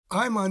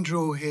I'm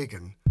Andrew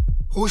O'Hagan,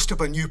 host of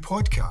a new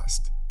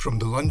podcast from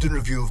the London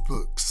Review of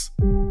Books.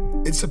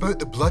 It's about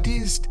the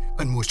bloodiest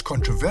and most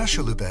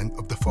controversial event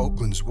of the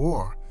Falklands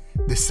War,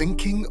 the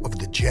sinking of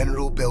the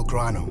General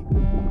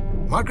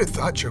Belgrano. Margaret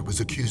Thatcher was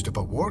accused of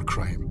a war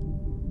crime.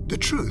 The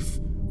truth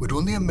would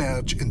only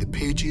emerge in the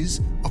pages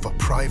of a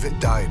private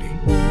diary.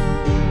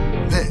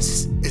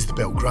 This is the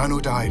Belgrano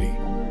Diary.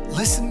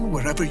 Listen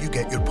wherever you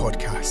get your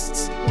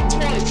podcasts.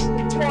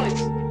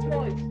 Twice.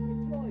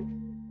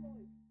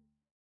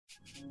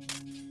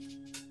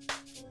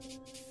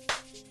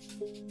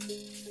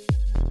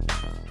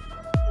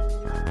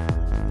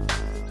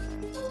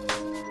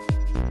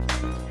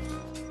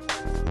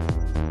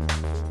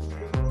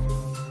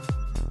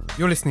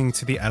 You're listening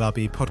to the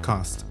LRB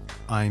podcast.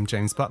 I'm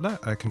James Butler,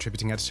 a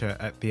contributing editor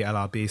at the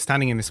LRB,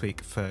 standing in this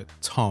week for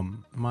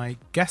Tom. My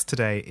guest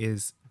today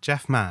is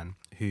Jeff Mann,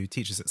 who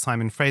teaches at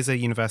Simon Fraser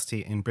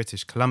University in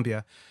British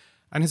Columbia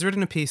and has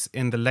written a piece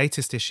in the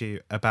latest issue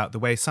about the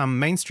way some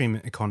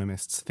mainstream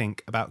economists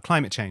think about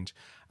climate change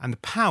and the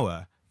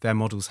power their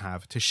models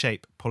have to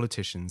shape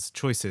politicians'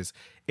 choices.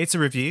 It's a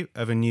review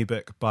of a new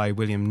book by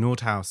William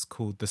Nordhaus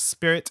called The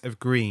Spirit of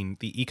Green,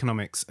 The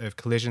Economics of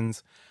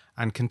Collisions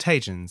and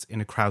Contagions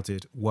in a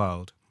Crowded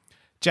World.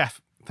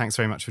 Jeff, thanks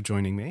very much for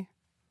joining me.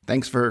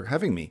 Thanks for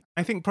having me.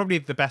 I think probably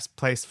the best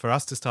place for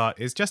us to start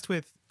is just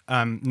with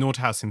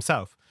Nordhaus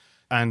himself.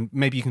 And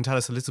maybe you can tell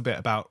us a little bit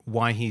about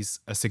why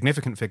he's a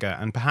significant figure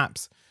and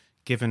perhaps,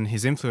 given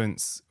his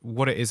influence,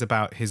 what it is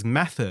about his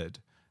method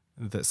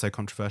that's so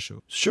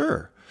controversial.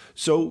 Sure.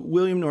 So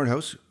William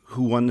Nordhaus,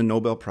 who won the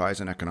Nobel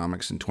Prize in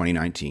Economics in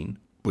 2019,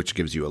 which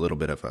gives you a little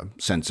bit of a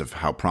sense of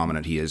how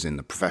prominent he is in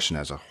the profession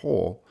as a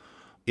whole,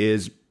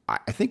 is,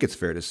 I think it's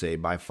fair to say,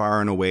 by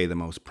far and away the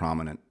most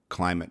prominent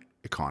climate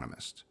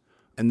economist.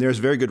 And there's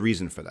very good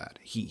reason for that.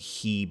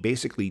 He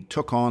basically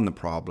took on the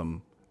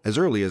problem as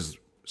early as,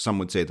 some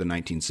would say, the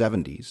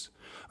 1970s,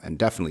 and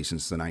definitely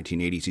since the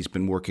 1980s, he's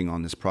been working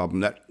on this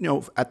problem that,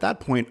 at that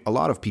point, a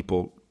lot of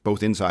people,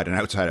 both inside and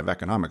outside of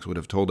economics, would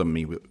have told him,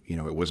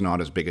 it was not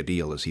as big a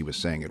deal as he was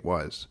saying it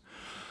was.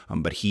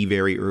 But he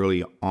very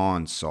early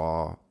on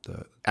saw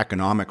the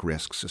economic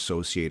risks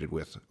associated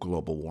with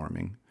global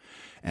warming.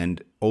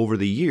 And over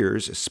the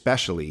years,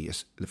 especially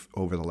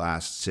over the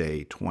last,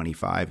 say,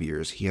 25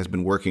 years, he has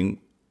been working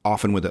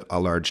often with a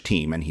large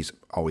team, and he's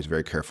always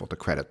very careful to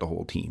credit the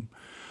whole team,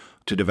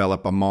 to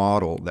develop a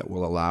model that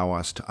will allow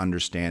us to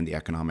understand the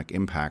economic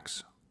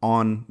impacts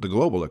on the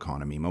global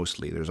economy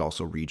mostly. There's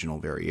also regional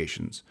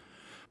variations.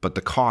 But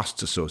the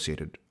costs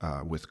associated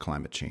with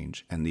climate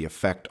change and the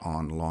effect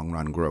on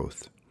long-run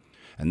growth.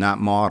 And that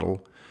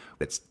model,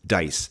 it's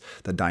DICE,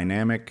 the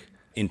Dynamic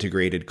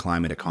Integrated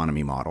Climate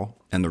Economy Model,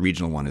 and the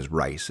regional one is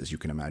RICE, as you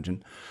can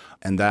imagine.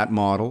 And that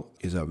model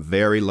is a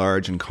very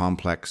large and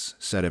complex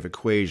set of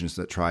equations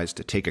that tries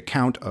to take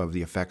account of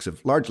the effects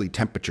of largely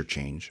temperature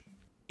change,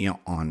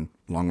 on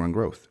long-run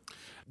growth.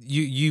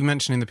 You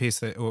mentioned in the piece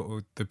that,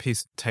 or the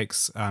piece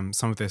takes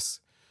some of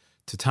this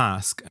to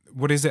task.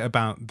 What is it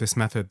about this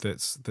method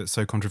that's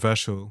so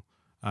controversial,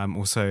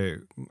 or so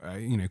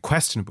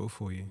questionable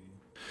for you?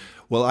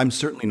 Well, I'm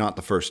certainly not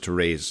the first to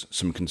raise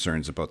some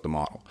concerns about the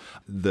model.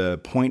 The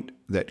point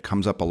that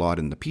comes up a lot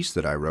in the piece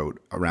that I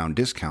wrote around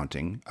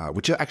discounting,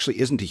 which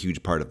actually isn't a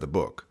huge part of the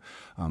book,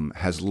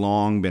 has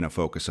long been a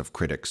focus of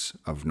critics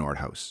of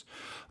Nordhaus.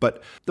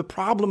 But the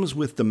problems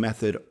with the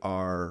method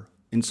are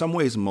in some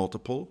ways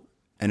multiple,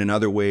 and in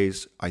other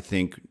ways, I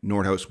think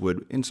Nordhaus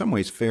would in some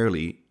ways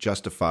fairly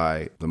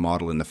justify the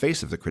model in the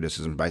face of the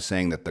criticism by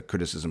saying that the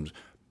criticisms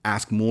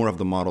ask more of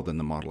the model than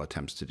the model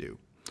attempts to do,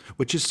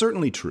 which is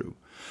certainly true.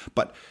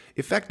 But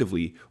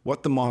effectively,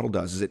 what the model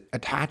does is it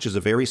attaches a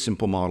very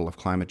simple model of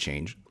climate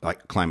change,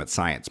 like climate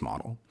science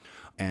model,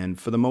 and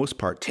for the most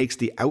part takes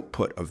the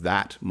output of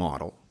that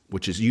model,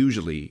 which is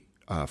usually,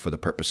 for the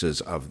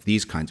purposes of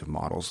these kinds of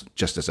models,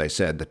 just as I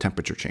said, the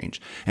temperature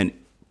change, and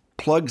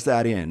plugs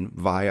that in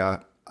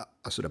via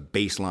a sort of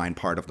baseline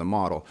part of the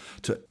model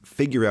to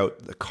figure out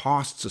the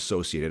costs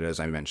associated, as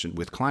I mentioned,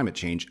 with climate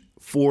change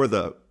for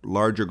the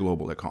larger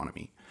global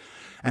economy.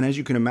 And as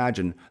you can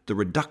imagine, the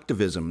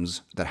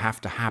reductivisms that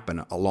have to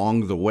happen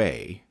along the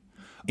way,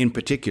 in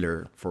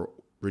particular for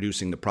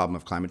reducing the problem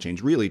of climate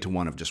change really to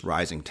one of just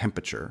rising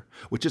temperature,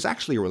 which is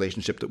actually a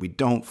relationship that we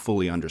don't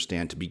fully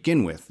understand to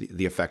begin with,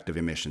 the effect of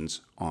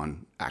emissions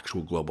on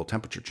actual global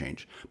temperature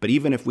change. But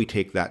even if we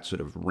take that sort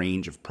of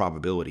range of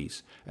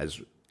probabilities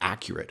as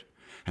accurate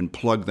and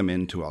plug them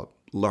into a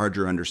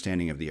larger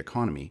understanding of the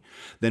economy,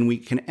 then we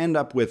can end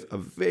up with a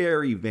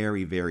very,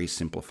 very, very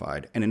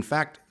simplified, and in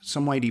fact,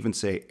 some might even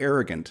say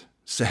arrogant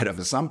set of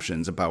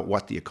assumptions about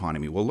what the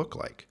economy will look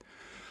like.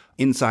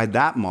 Inside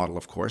that model,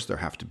 of course, there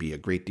have to be a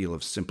great deal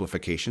of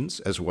simplifications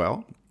as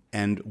well.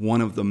 And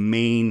one of the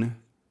main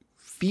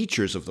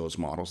features of those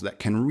models that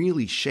can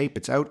really shape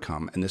its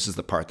outcome, and this is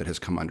the part that has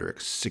come under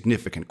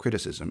significant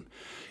criticism,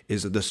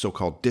 is the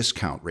so-called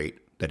discount rate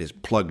that is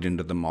plugged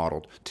into the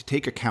model to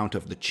take account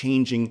of the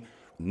changing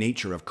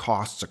nature of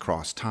costs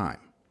across time.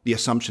 The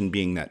assumption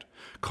being that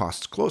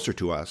costs closer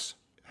to us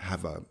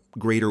have a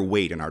greater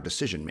weight in our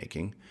decision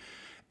making,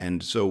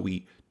 And so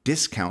we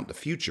discount the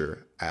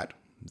future at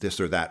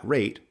this or that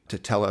rate to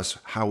tell us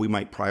how we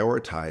might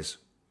prioritize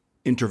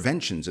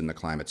interventions in the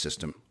climate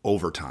system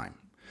over time.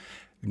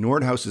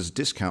 Nordhaus's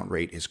discount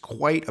rate is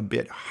quite a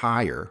bit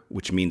higher,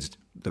 which means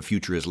the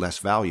future is less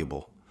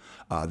valuable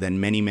than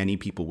many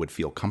people would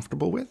feel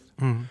comfortable with.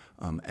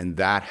 And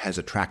that has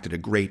attracted a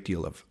great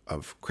deal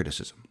of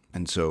criticism.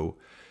 And so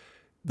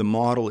the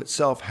model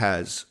itself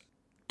has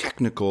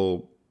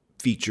technical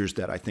features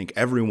that I think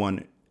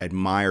everyone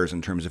admires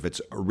in terms of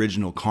its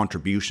original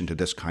contribution to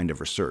this kind of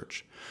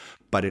research.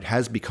 But it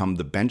has become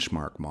the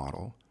benchmark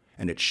model,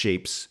 and it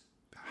shapes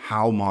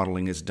how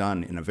modeling is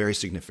done in a very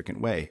significant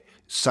way,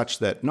 such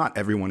that not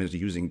everyone is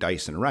using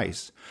dice and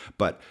rice,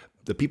 but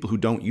the people who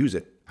don't use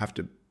it have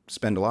to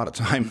spend a lot of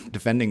time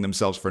defending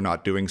themselves for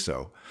not doing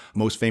so.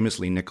 Most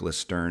famously, Nicholas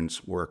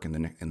Stern's work in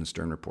the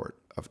Stern Report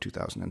of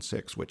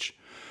 2006, which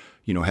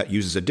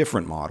uses a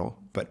different model,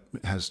 but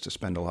has to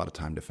spend a lot of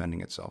time defending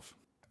itself.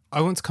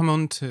 I want to come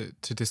on to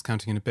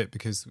discounting in a bit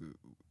because,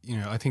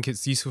 I think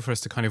it's useful for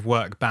us to kind of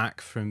work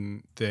back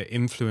from the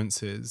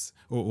influences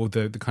or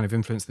the kind of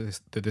influence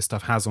that this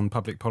stuff has on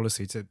public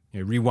policy to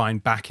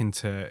rewind back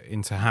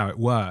into how it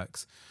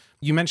works.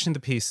 You mentioned the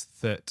piece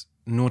that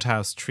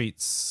Nordhaus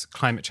treats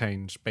climate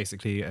change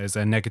basically as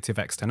a negative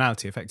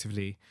externality,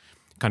 effectively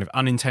kind of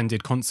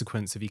unintended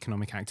consequence of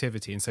economic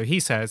activity. And so he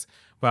says,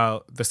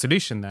 well, the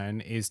solution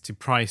then is to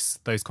price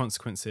those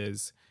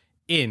consequences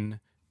in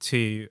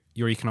to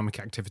your economic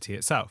activity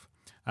itself.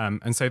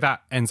 And so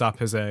that ends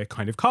up as a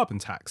kind of carbon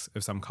tax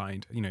of some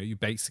kind. You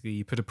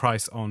basically put a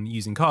price on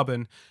using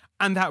carbon,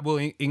 and that will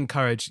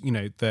encourage,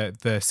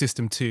 the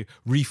system to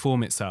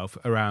reform itself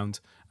around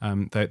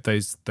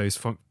those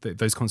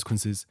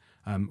consequences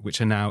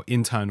which are now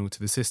internal to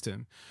the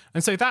system.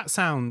 And so that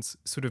sounds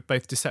sort of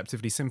both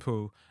deceptively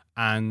simple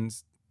and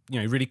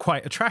really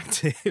quite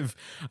attractive.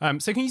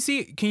 So can you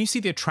see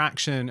the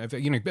attraction of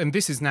and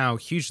this is now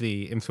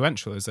hugely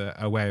influential as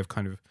a way of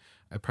kind of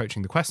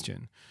approaching the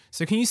question.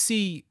 So can you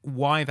see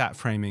why that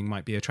framing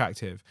might be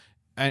attractive,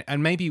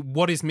 and maybe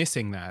what is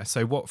missing there?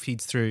 So what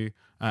feeds through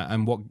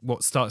and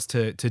what starts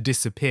to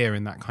disappear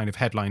in that kind of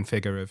headline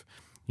figure of,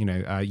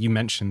 you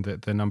mentioned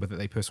that the number that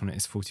they put on it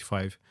is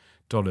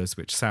 $45,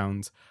 which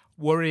sounds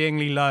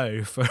worryingly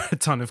low for a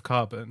ton of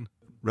carbon.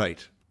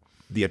 Right.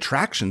 The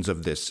attractions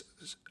of this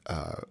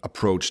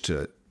approach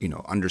to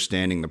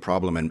understanding the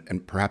problem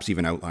and perhaps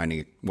even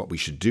outlining what we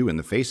should do in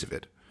the face of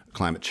it,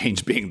 climate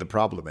change being the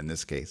problem in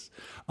this case,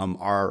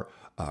 are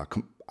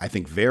I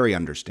think very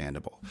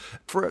understandable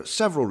for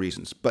several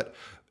reasons. But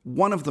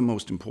one of the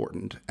most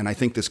important, and I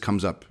think this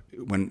comes up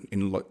when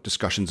in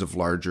discussions of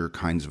larger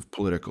kinds of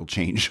political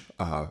change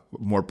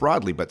more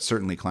broadly, but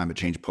certainly climate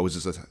change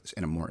poses us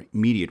in a more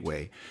immediate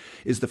way,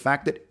 is the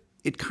fact that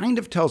it kind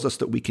of tells us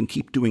that we can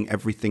keep doing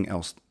everything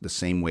else the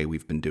same way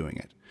we've been doing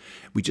it.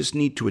 We just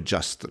need to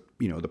adjust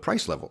the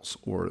price levels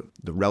or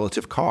the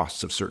relative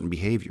costs of certain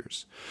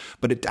behaviors.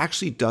 But it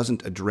actually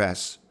doesn't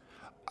address,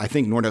 I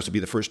think Nordhaus would be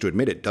the first to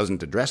admit it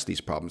doesn't address these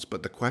problems.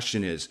 But the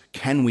question is,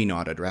 can we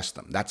not address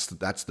them? That's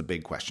the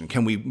big question.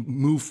 Can we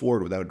move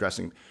forward without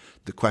addressing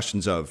the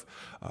questions of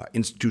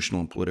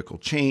institutional and political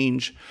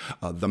change,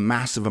 the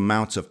massive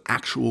amounts of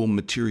actual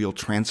material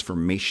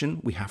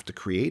transformation we have to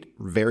create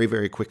very,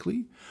 very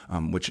quickly,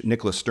 which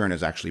Nicholas Stern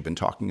has actually been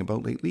talking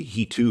about lately.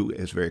 He, too,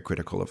 is very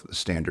critical of the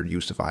standard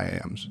use of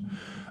IAMs,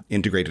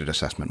 integrated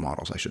assessment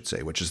models, I should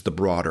say, which is the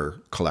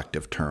broader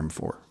collective term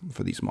for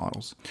these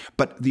models.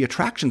 But the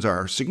attractions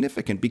are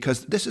significant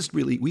because this is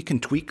really, we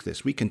can tweak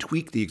this. We can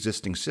tweak the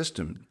existing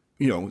system.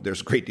 There's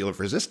a great deal of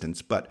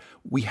resistance, but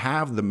we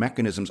have the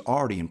mechanisms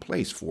already in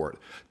place for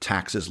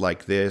taxes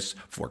like this,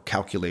 for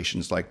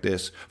calculations like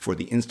this, for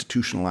the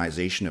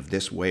institutionalization of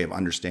this way of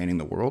understanding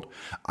the world.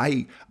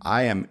 I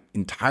am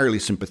entirely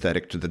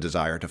sympathetic to the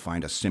desire to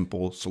find a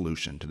simple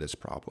solution to this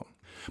problem.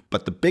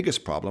 But the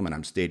biggest problem, and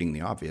I'm stating the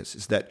obvious,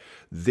 is that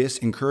this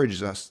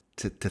encourages us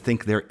to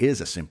think there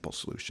is a simple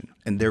solution,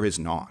 and there is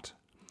not.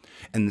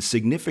 And the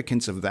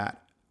significance of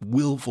that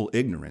willful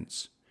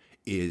ignorance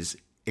is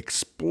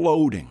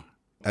exploding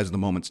as the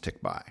moments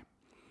tick by.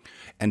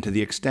 And to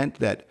the extent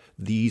that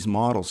these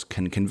models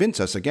can convince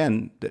us,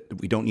 again, that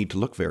we don't need to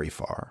look very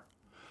far,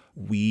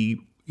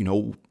 we,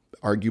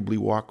 arguably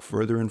walk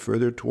further and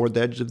further toward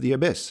the edge of the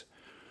abyss.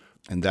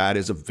 And that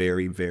is a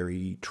very,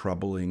 very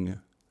troubling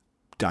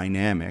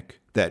dynamic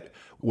that,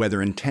 whether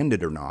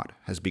intended or not,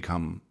 has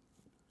become,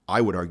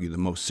 I would argue, the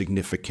most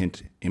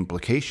significant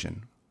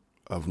implication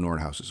of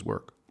Nordhaus's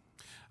work.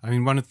 I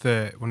mean, one of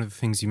the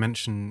things you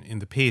mention in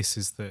the piece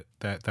is that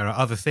there are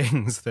other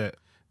things that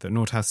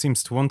Nordhaus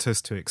seems to want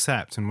us to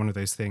accept, and one of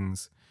those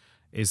things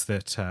is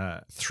that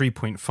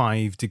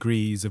 3.5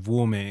 degrees of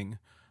warming,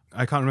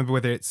 I can't remember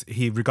whether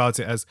he regards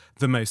it as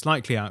the most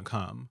likely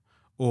outcome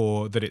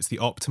or that it's the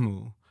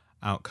optimal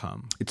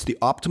outcome. It's the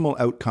optimal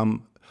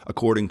outcome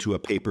according to a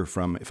paper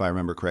from, if I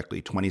remember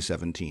correctly,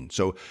 2017.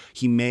 So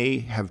he may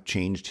have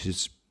changed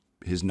his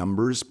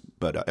numbers,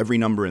 but every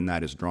number in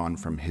that is drawn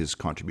from his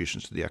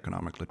contributions to the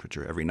economic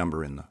literature, every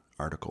number in the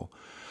article.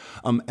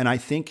 And I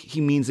think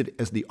he means it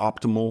as the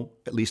optimal,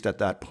 at least at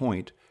that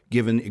point,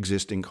 given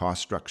existing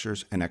cost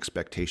structures and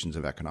expectations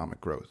of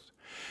economic growth.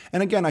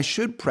 And again, I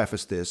should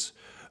preface this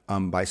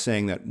by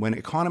saying that when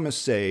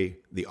economists say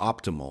the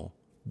optimal,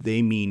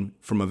 they mean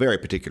from a very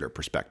particular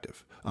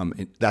perspective.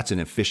 That's an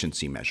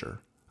efficiency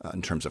measure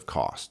in terms of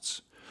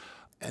costs.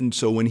 And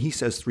so when he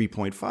says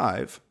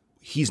 3.5,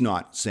 he's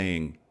not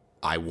saying,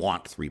 I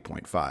want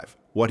 3.5.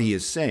 What he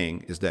is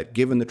saying is that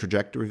given the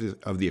trajectory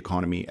of the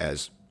economy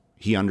as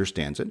he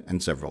understands it,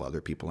 and several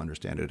other people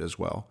understand it as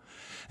well,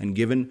 and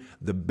given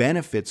the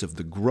benefits of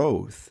the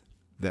growth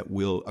that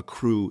will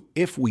accrue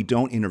if we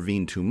don't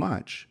intervene too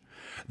much,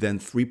 then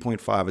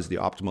 3.5 is the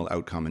optimal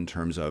outcome in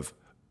terms of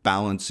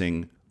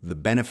balancing the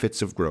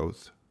benefits of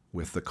growth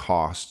with the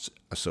costs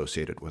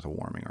associated with a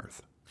warming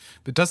Earth.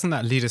 But doesn't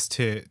that lead us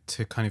to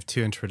kind of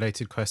two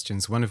interrelated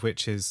questions, one of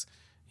which is,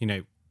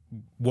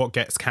 what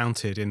gets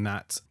counted in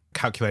that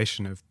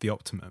calculation of the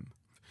optimum?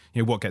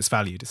 What gets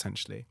valued,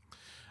 essentially?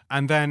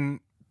 And then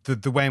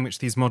the way in which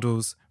these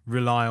models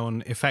rely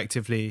on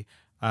effectively,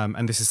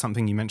 and this is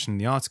something you mentioned in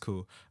the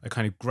article, a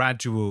kind of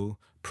gradual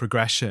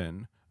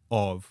progression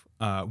of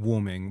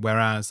warming,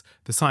 whereas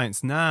the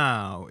science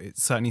now, it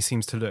certainly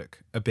seems to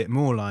look a bit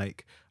more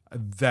like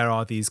there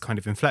are these kind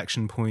of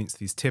inflection points,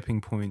 these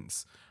tipping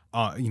points,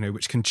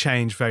 which can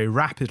change very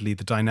rapidly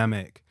the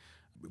dynamic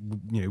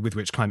with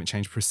which climate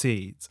change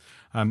proceeds.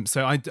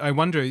 So I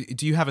wonder,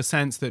 do you have a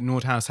sense that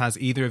Nordhaus has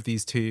either of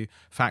these two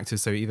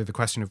factors? So either the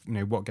question of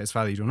what gets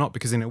valued or not,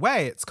 because in a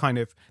way it's kind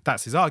of,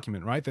 that's his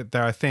argument, right? That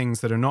there are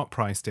things that are not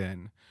priced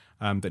in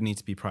that need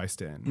to be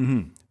priced in.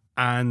 Mm-hmm.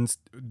 And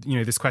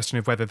this question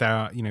of whether there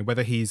are,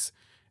 whether he's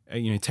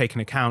taken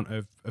account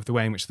of the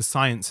way in which the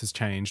science has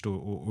changed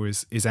or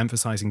is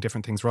emphasizing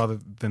different things rather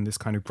than this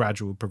kind of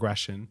gradual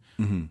progression.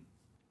 Mm-hmm.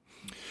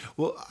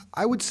 Well,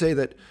 I would say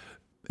that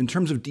in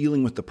terms of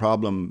dealing with the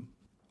problem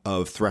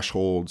of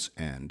thresholds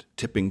and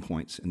tipping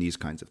points and these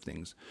kinds of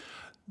things,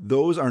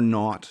 those are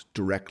not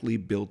directly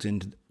built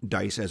into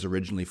DICE as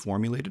originally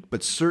formulated,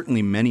 but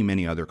certainly many,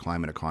 many other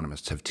climate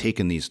economists have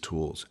taken these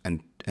tools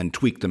and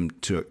tweaked them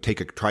to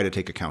try to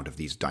take account of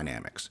these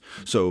dynamics.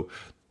 So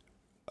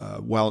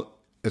while,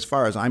 as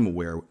far as I'm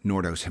aware,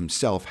 Nordhaus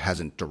himself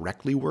hasn't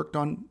directly worked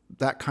on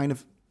that kind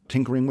of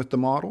tinkering with the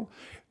model,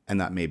 and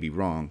that may be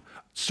wrong,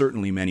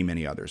 certainly many,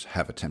 many others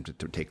have attempted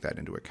to take that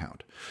into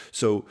account.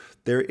 So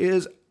there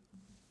is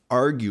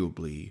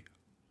arguably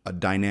a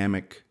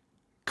dynamic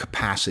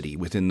capacity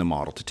within the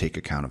model to take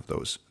account of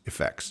those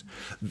effects.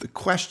 The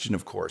question,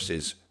 of course,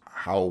 is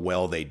how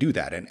well they do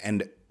that.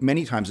 And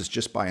many times it's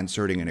just by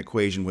inserting an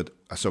equation with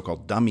a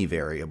so-called dummy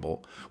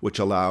variable, which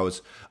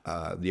allows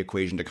the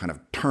equation to kind of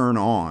turn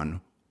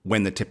on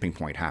when the tipping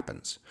point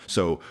happens.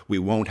 So we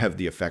won't have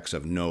the effects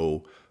of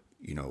no,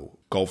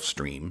 Gulf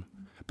Stream.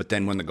 But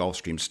then when the Gulf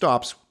Stream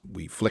stops,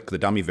 we flick the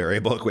dummy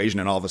variable equation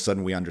and all of a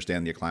sudden we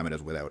understand the climate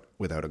is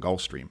without a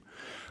Gulf Stream.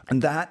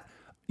 And that,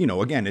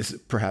 again, is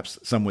perhaps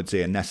some would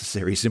say a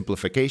necessary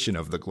simplification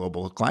of the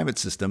global climate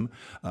system.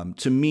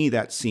 To me,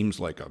 that seems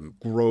like a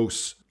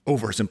gross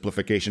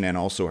oversimplification and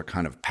also a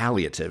kind of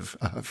palliative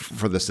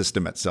for the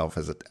system itself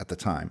at the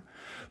time.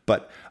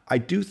 But I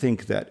do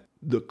think that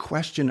the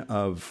question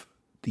of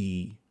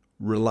the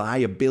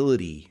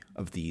reliability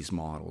of these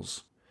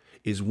models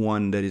is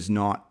one that is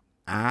not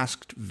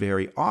asked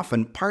very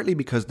often, partly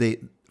because they,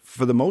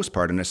 for the most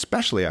part, and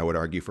especially I would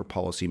argue for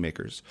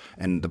policymakers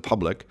and the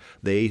public,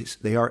 they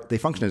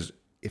function as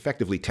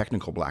effectively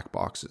technical black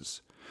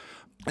boxes.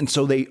 And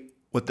so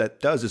what that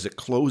does is it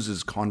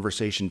closes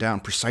conversation down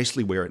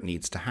precisely where it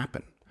needs to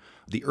happen.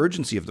 The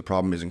urgency of the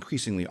problem is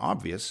increasingly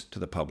obvious to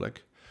the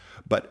public,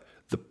 but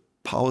the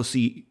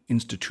policy,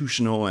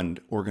 institutional, and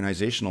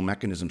organizational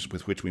mechanisms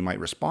with which we might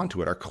respond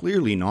to it are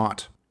clearly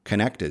not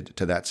connected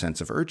to that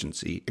sense of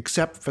urgency,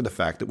 except for the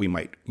fact that we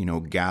might,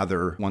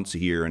 gather once a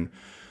year and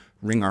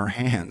wring our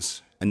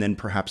hands and then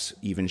perhaps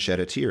even shed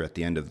a tear at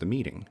the end of the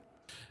meeting.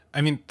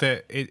 I mean,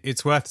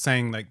 it's worth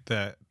saying like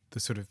the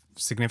sort of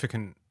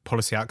significant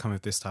policy outcome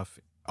of this stuff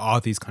are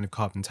these kind of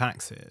carbon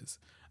taxes.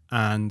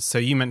 And so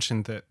you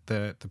mentioned that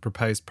the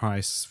proposed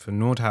price for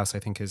Nordhaus, I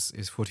think, is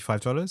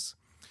 $45.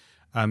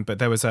 But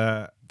there was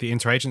the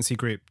interagency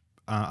group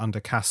under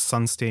Cass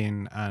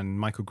Sunstein and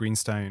Michael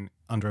Greenstone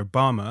under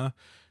Obama,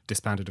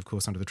 disbanded, of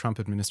course, under the Trump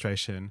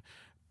administration,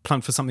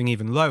 plumped for something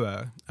even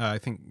lower, I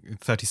think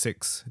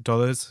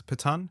 $36 per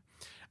ton.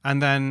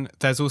 And then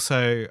there's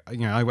also,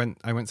 I went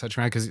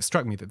searching around because it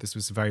struck me that this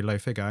was a very low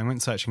figure. I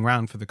went searching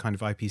around for the kind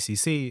of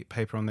IPCC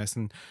paper on this,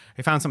 and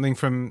I found something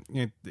from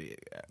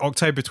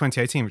October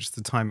 2018, which is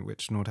the time at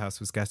which Nordhaus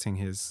was getting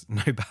his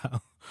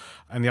Nobel.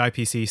 And the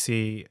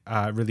IPCC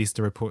released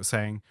a report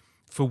saying,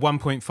 for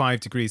 1.5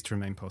 degrees to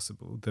remain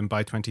possible, then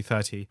by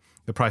 2030,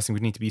 the pricing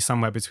would need to be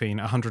somewhere between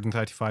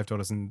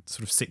 $135 and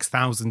sort of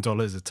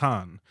 $6,000 a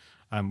ton,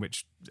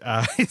 which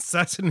is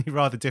certainly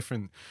rather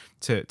different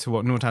to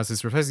what Nordhaus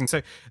is proposing.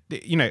 So,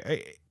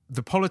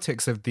 the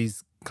politics of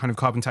these kind of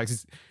carbon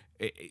taxes,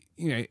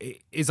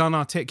 is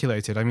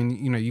unarticulated. I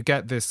mean, you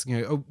get this,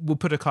 we'll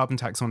put a carbon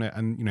tax on it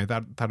and,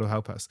 that'll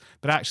help us.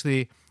 But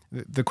actually,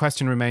 the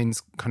question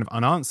remains kind of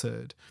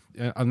unanswered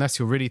unless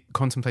you're really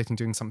contemplating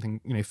doing something,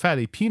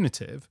 fairly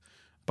punitive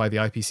by the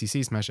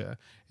IPCC's measure.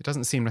 It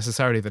doesn't seem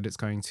necessarily that it's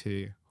going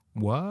to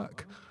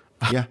work.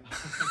 Yeah.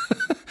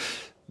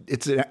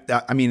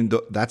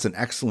 That's an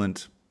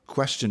excellent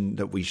question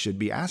that we should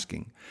be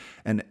asking.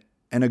 And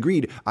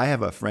agreed, I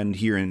have a friend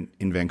here in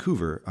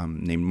Vancouver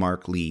named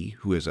Mark Lee,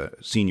 who is a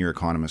senior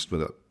economist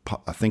with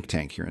a think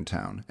tank here in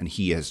town. And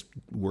he has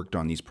worked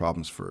on these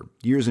problems for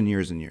years and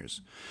years and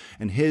years.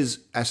 And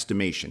his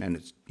estimation, and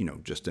it's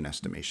just an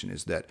estimation,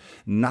 is that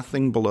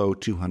nothing below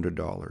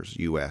 $200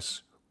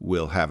 US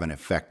will have an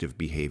effective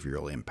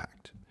behavioral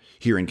impact.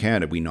 Here in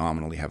Canada, we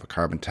nominally have a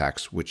carbon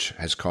tax, which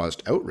has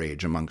caused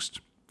outrage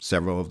amongst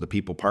several of the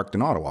people parked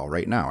in Ottawa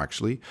right now,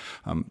 actually.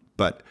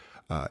 But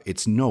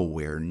it's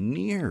nowhere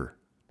near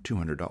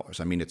 $200.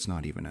 I mean, it's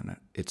not even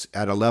it's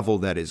at a level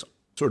that is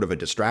sort of a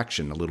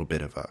distraction, a little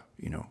bit of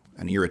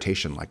an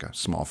irritation, like a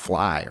small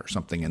fly or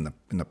something in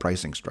the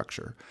pricing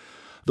structure.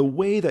 The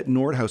way that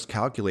Nordhaus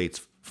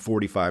calculates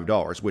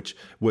 $45, which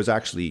was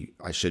actually,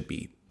 I should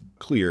be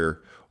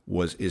clear,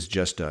 is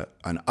just an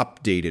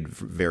updated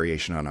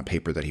variation on a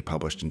paper that he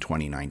published in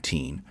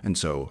 2019. And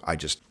so I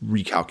just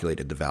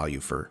recalculated the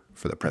value for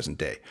the present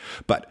day.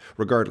 But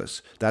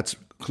regardless, that's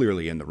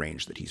clearly in the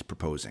range that he's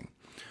proposing.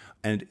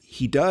 And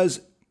he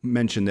does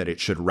mention that it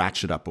should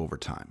ratchet up over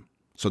time.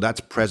 So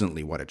that's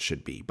presently what it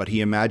should be. But he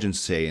imagines,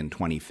 say, in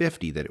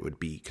 2050 that it would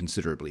be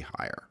considerably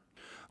higher.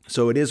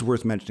 So it is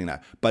worth mentioning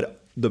that.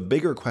 But the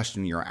bigger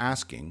question you're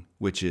asking,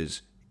 which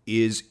is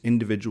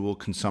individual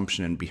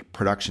consumption and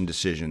production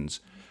decisions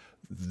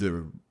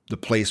the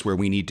place where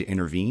we need to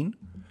intervene?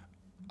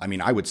 I mean,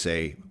 I would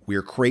say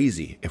we're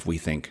crazy if we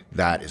think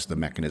that is the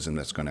mechanism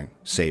that's going to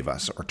save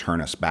us or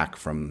turn us back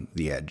from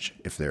the edge,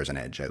 if there's an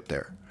edge out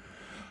there.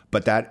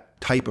 But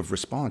that type of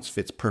response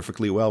fits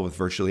perfectly well with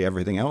virtually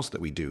everything else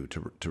that we do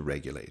to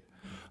regulate.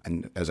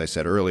 And as I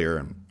said earlier,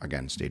 and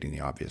again, stating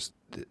the obvious,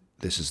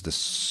 this is the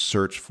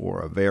search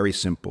for a very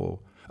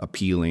simple,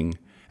 appealing,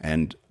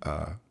 and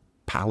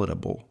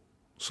palatable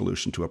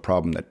solution to a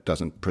problem that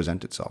doesn't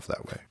present itself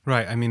that way.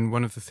 Right. I mean,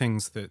 one of the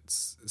things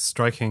that's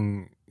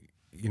striking,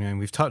 and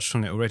we've touched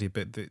on it already,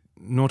 but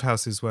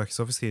Nordhaus's work is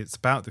obviously, it's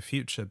about the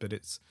future, but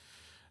it's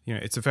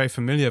a very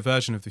familiar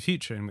version of the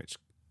future in which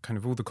kind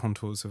of all the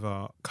contours of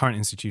our current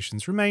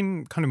institutions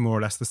remain kind of more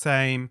or less the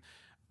same,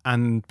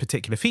 and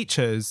particular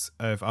features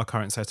of our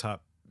current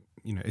setup,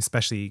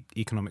 especially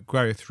economic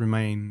growth,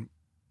 remain,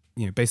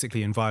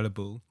 basically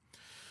inviolable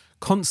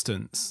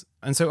constants.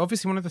 And so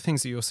obviously one of the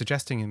things that you're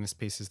suggesting in this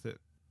piece is that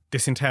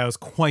this entails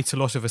quite a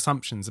lot of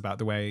assumptions about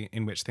the way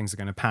in which things are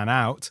going to pan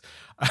out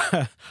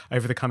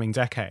over the coming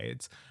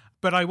decades.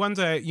 But I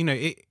wonder,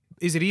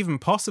 is it even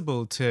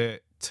possible to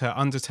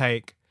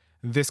undertake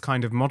this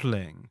kind of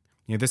modelling,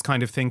 this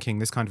kind of thinking,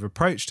 this kind of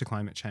approach to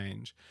climate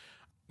change,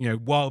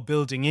 while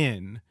building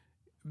in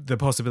the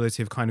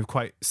possibility of kind of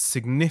quite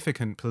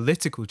significant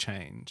political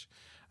change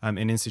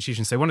in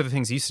institutions? So one of the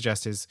things you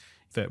suggest is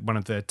that one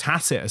of the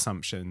tacit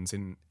assumptions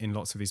in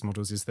lots of these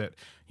models is that,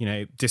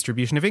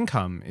 distribution of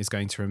income is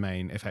going to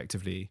remain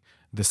effectively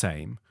the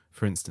same,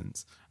 for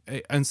instance.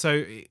 And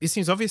so it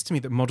seems obvious to me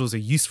that models are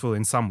useful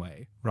in some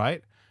way,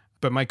 right?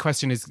 But my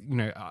question is,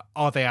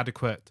 are they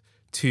adequate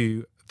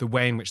to the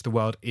way in which the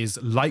world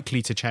is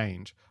likely to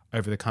change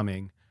over the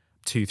coming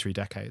 2-3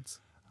 decades?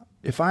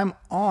 If I'm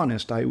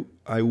honest,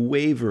 I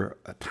waver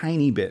a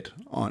tiny bit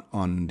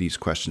on these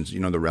questions,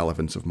 the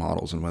relevance of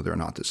models and whether or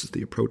not this is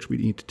the approach we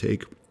need to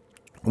take,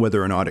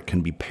 whether or not it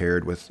can be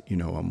paired with,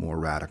 a more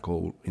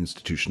radical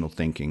institutional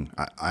thinking.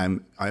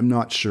 I'm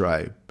not sure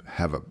I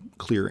have a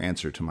clear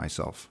answer to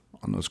myself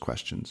on those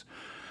questions.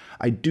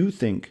 I do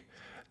think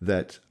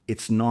that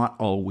it's not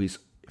always,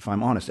 if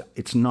I'm honest,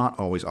 it's not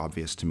always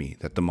obvious to me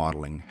that the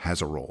modeling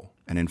has a role.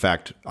 And in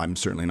fact, I'm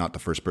certainly not the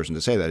first person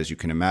to say that. As you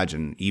can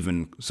imagine,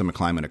 even some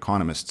climate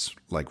economists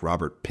like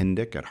Robert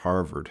Pindick at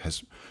Harvard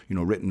has,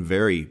 written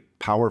very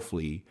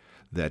powerfully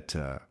that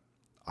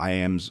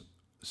IMs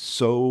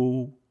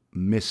so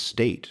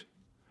misstate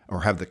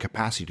or have the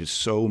capacity to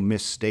so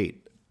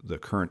misstate the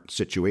current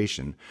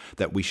situation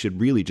that we should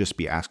really just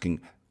be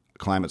asking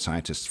climate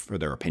scientists for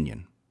their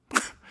opinion,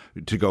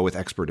 to go with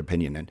expert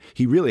opinion. And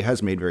he really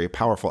has made very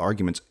powerful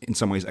arguments in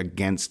some ways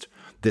against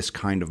this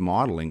kind of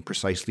modeling,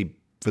 precisely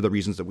for the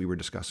reasons that we were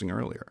discussing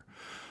earlier.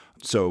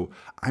 So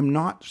I'm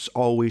not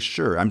always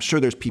sure. I'm sure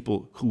there's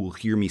people who will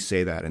hear me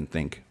say that and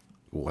think,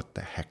 what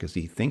the heck is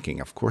he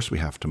thinking? Of course we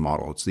have to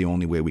model. It's the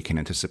only way we can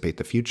anticipate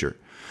the future.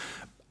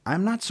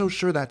 I'm not so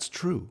sure that's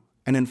true.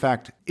 And in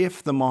fact,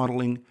 if the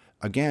modeling,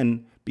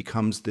 again,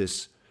 becomes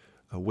this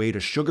a way to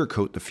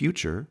sugarcoat the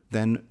future,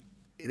 then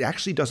it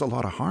actually does a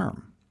lot of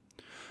harm.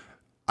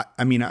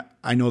 I mean,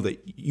 I know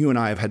that you and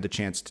I have had the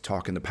chance to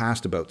talk in the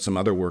past about some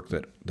other work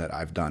that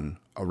I've done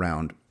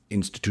around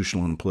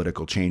institutional and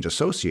political change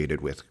associated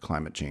with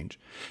climate change.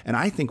 And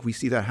I think we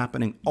see that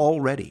happening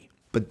already.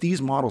 But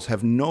these models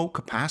have no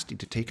capacity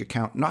to take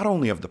account not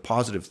only of the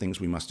positive things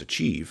we must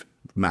achieve,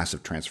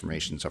 massive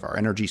transformations of our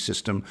energy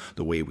system,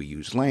 the way we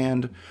use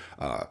land,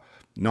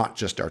 not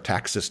just our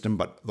tax system,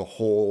 but the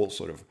whole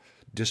sort of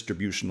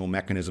distributional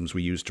mechanisms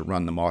we use to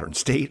run the modern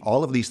state,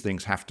 all of these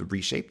things have to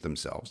reshape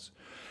themselves.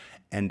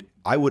 And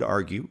I would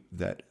argue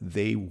that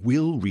they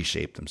will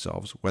reshape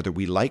themselves, whether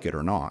we like it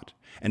or not.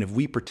 And if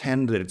we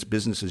pretend that it's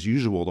business as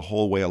usual the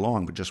whole way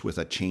along, but just with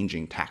a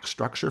changing tax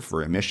structure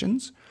for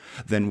emissions,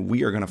 then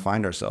we are going to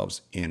find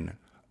ourselves in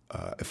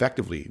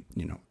effectively,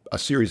 a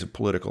series of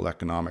political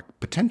economic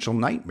potential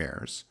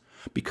nightmares,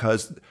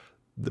 because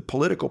the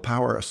political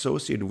power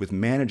associated with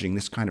managing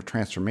this kind of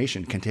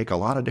transformation can take a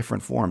lot of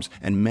different forms,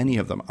 and many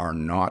of them are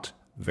not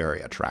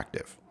very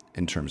attractive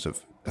in terms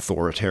of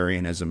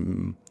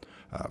authoritarianism,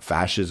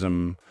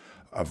 fascism,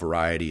 a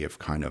variety of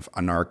kind of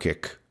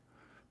anarchic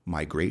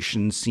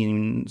migration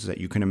scenes that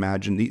you can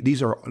imagine.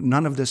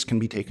 None of this can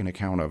be taken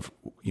account of,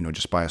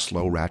 just by a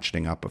slow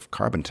ratcheting up of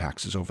carbon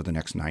taxes over the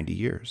next 90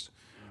 years.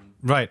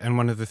 Right, and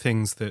one of the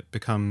things that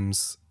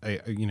becomes,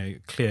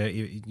 clear,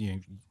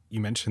 you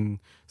mentioned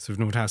sort of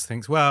Norwood House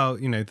thinks, well,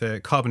 the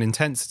carbon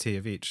intensity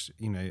of each,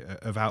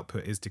 of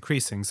output is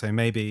decreasing. So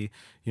maybe,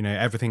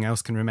 everything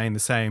else can remain the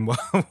same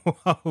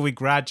while we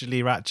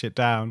gradually ratchet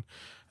down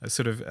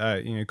sort of,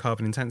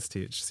 carbon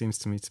intensity, which seems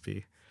to me to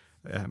be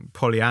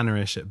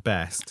Pollyanna-ish at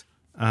best.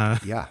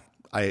 Yeah,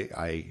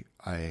 I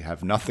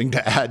have nothing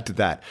to add to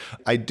that.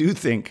 I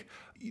think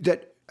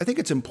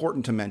it's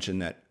important to mention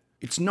that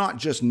it's not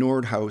just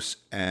Nordhaus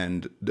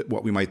and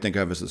what we might think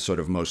of as the sort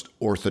of most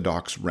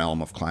orthodox realm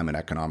of climate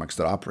economics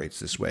that operates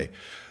this way.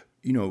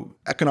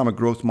 Economic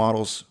growth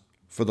models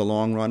for the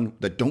long run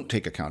that don't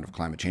take account of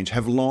climate change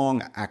have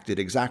long acted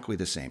exactly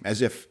the same,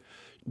 as if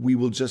we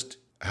will just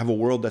have a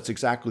world that's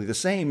exactly the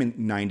same in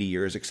 90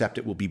 years, except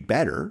it will be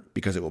better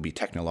because it will be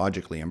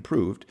technologically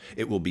improved.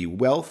 It will be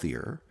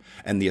wealthier.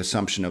 And the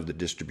assumption of the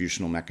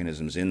distributional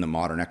mechanisms in the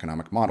modern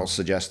economic model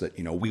suggests that,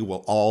 we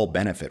will all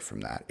benefit from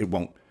that.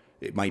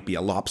 It might be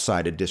a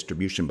lopsided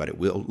distribution, but it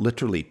will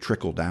literally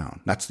trickle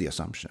down. That's the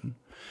assumption.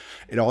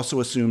 It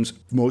also assumes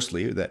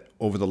mostly that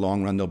over the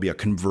long run, there'll be a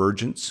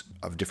convergence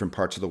of different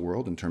parts of the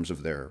world in terms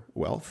of their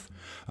wealth.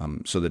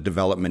 So the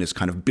development is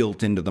kind of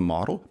built into the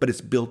model, but it's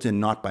built in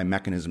not by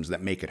mechanisms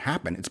that make it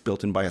happen. It's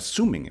built in by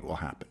assuming it will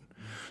happen.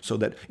 So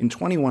that in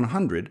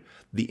 2100,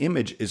 the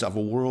image is of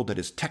a world that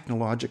is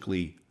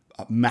technologically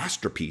a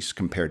masterpiece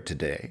compared to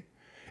today.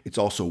 It's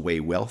also way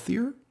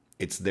wealthier.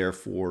 It's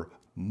therefore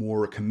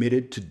more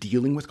committed to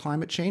dealing with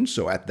climate change.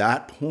 So at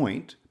that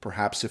point,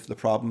 perhaps if the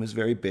problem is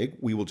very big,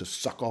 we will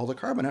just suck all the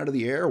carbon out of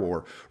the air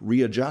or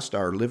readjust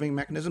our living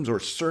mechanisms or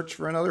search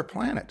for another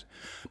planet.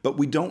 But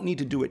we don't need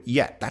to do it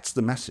yet. That's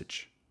the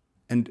message.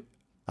 And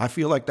I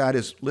feel like that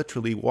is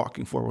literally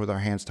walking forward with our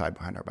hands tied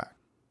behind our back.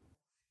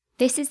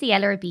 This is the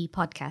LRB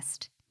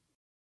podcast.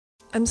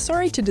 I'm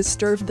sorry to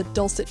disturb the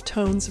dulcet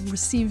tones of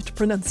received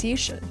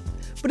pronunciation,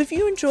 but if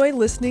you enjoy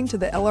listening to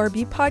the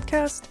LRB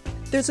podcast,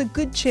 there's a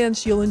good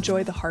chance you'll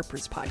enjoy the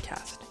Harper's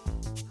podcast.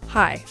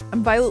 Hi,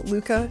 I'm Violet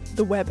Luca,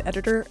 the web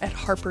editor at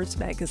Harper's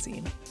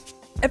Magazine.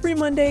 Every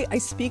Monday, I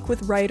speak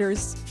with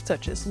writers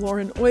such as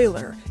Lauren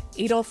Euler,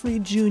 Adolph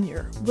Reed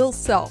Jr., Will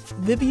Self,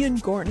 Vivian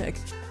Gornick,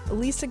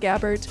 Elisa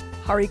Gabbard,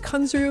 Hari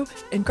Kunzru,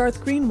 and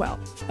Garth Greenwell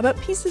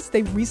about pieces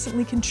they've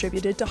recently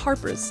contributed to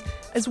Harper's,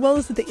 as well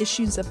as the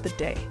issues of the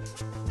day.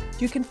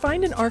 You can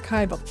find an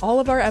archive of all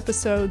of our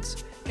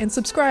episodes and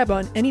subscribe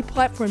on any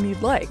platform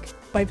you'd like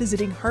by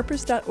visiting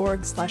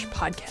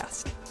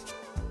harpers.org/podcast.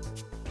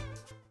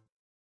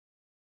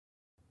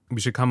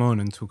 We should come on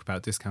and talk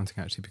about discounting,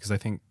 actually, because I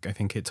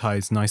think it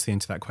ties nicely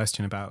into that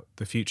question about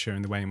the future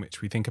and the way in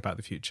which we think about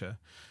the future.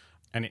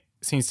 And it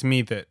seems to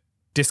me that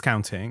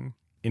discounting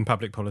in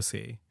public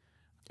policy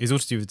is all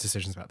to do with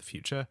decisions about the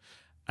future.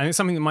 And it's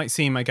something that might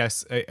seem, I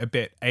guess, a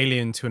bit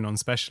alien to a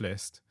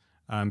non-specialist,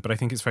 but I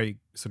think it's very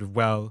sort of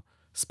well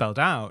spelled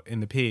out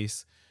in the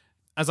piece.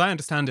 As I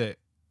understand it,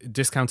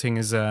 discounting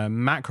is a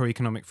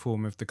macroeconomic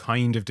form of the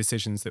kind of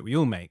decisions that we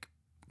all make.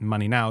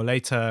 Money now or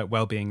later,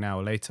 well-being now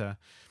or later.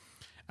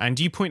 And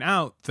you point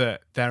out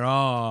that there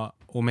are,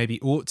 or maybe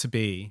ought to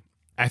be,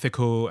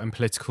 ethical and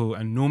political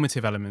and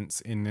normative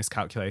elements in this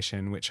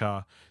calculation which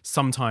are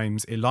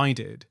sometimes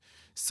elided.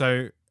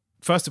 So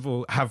first of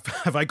all,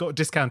 have I got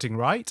discounting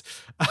right?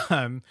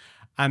 And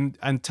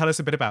tell us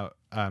a bit about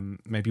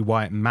maybe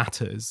why it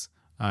matters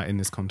in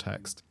this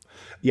context.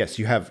 Yes,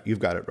 you've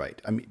got it right.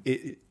 I mean,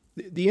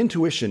 the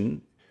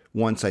intuition,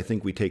 once I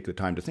think we take the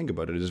time to think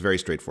about it, is very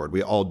straightforward.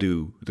 We all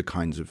do the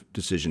kinds of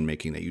decision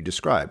making that you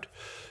described.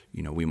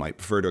 We might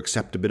prefer to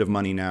accept a bit of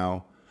money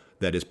now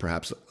that is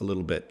perhaps a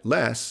little bit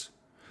less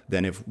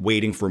than if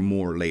waiting for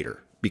more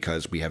later,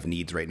 because we have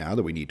needs right now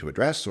that we need to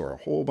address, or a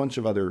whole bunch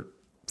of other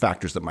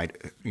factors that might,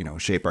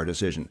 shape our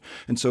decision.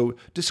 And so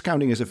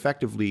discounting is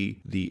effectively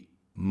the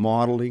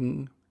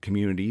modeling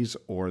communities,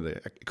 or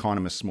the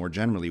economists more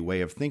generally,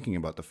 way of thinking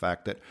about the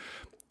fact that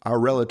our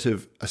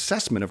relative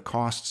assessment of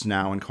costs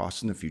now and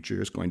costs in the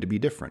future is going to be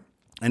different.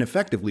 And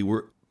effectively,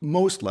 we're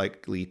most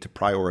likely to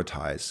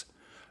prioritize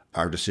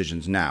our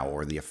decisions now,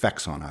 or the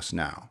effects on us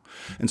now.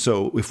 And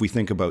so if we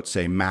think about,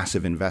 say,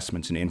 massive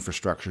investments in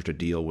infrastructure to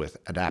deal with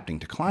adapting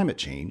to climate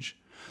change,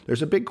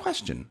 there's a big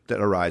question that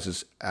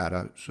arises at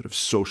a sort of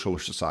social or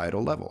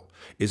societal level.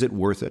 Is it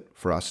worth it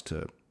for us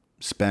to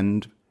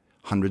spend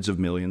hundreds of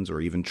millions or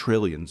even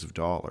trillions of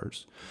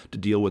dollars to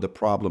deal with a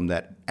problem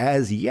that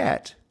as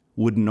yet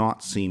would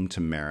not seem to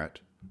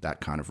merit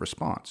that kind of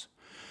response?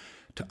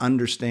 To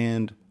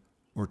understand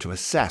or to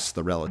assess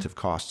the relative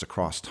costs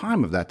across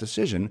time of that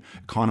decision,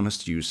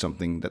 economists use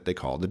something that they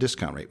call the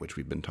discount rate, which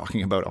we've been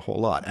talking about a whole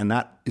lot. And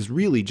that is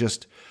really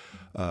just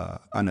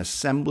an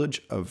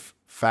assemblage of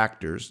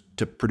factors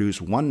to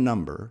produce one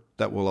number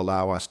that will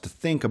allow us to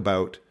think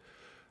about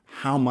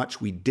how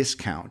much we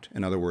discount,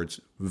 in other words,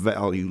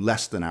 value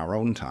less than our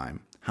own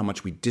time, how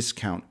much we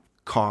discount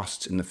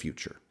costs in the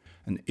future.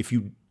 And if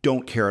you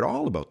don't care at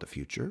all about the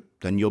future,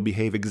 then you'll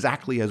behave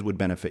exactly as would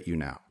benefit you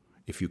now.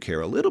 If you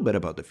care a little bit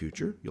about the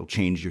future, you'll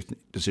change your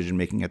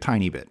decision-making a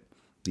tiny bit,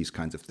 these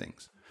kinds of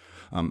things.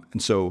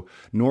 And so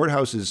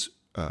Nordhaus's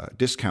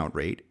discount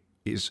rate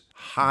is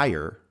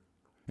higher.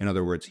 In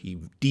other words, he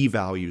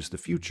devalues the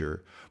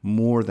future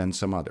more than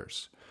some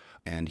others.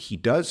 And he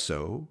does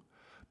so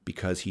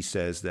because he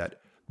says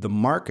that the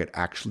market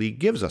actually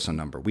gives us a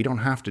number. We don't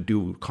have to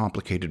do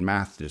complicated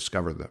math to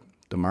discover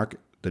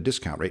the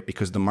discount rate,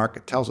 because the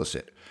market tells us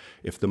it.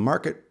 If the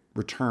market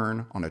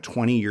return on a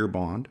 20-year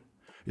bond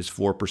is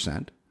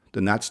 4%,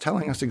 then that's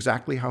telling us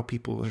exactly how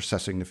people are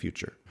assessing the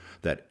future,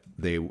 that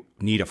they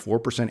need a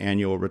 4%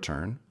 annual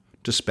return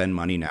to spend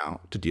money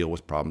now to deal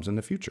with problems in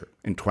the future,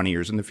 in 20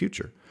 years in the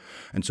future.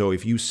 And so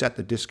if you set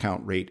the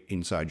discount rate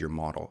inside your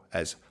model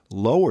as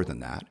lower than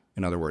that,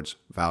 in other words,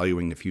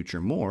 valuing the future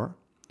more,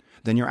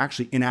 then you're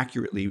actually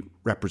inaccurately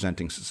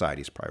representing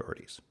society's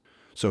priorities.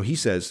 So he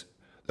says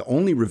the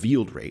only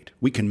revealed rate,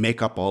 we can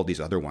make up all these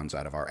other ones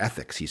out of our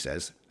ethics, he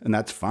says, and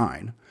that's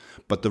fine.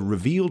 But the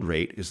revealed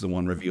rate is the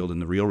one revealed in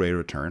the real rate of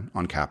return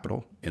on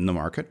capital in the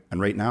market.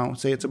 And right now,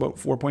 say it's about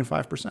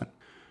 4.5%.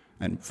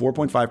 And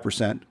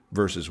 4.5%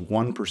 versus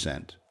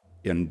 1%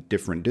 in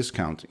different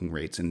discounting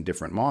rates in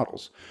different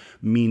models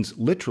means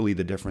literally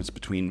the difference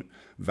between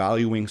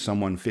valuing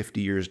someone 50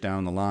 years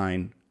down the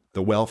line,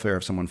 the welfare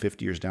of someone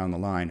 50 years down the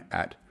line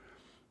at,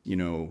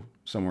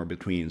 somewhere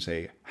between,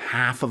 say,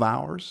 half of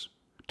ours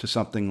to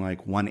something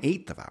like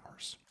 1/8 of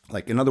ours.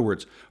 Like, in other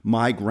words,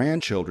 my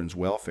grandchildren's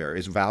welfare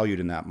is valued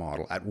in that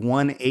model at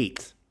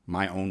 1/8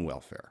 my own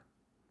welfare.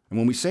 And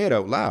when we say it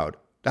out loud,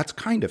 that's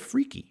kind of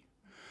freaky.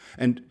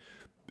 And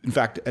in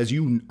fact, as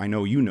I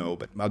know you know,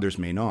 but others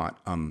may not,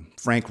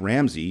 Frank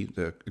Ramsey,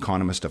 the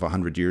economist of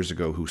 100 years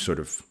ago, who sort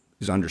of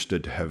is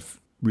understood to have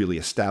really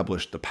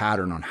established the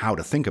pattern on how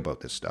to think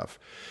about this stuff,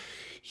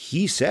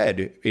 he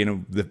said,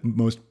 the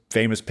most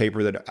famous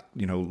paper that,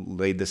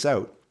 laid this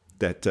out,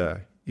 that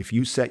if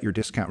you set your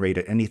discount rate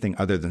at anything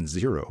other than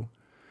zero,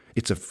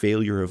 it's a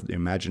failure of the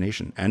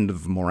imagination and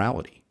of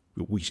morality.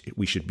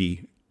 We should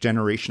be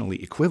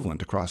generationally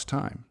equivalent across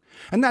time.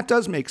 And that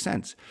does make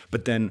sense.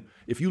 But then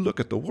if you look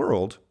at the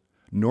world,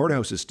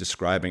 Nordhaus is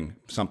describing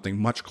something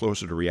much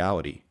closer to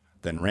reality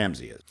than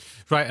Ramsey is.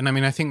 Right. And I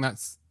mean, I think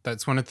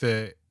that's one of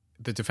the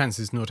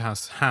defenses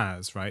Nordhaus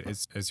has, right?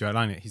 As you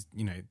outline it, he's,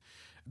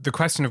 the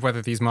question of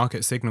whether these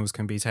market signals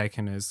can be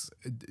taken as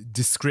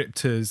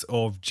descriptors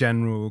of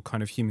general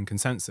kind of human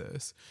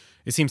consensus.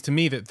 It seems to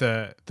me that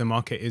the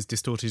market is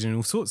distorted in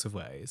all sorts of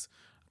ways.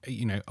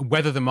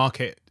 Whether the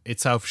market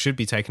itself should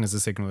be taken as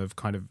a signal of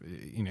kind of,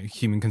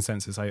 human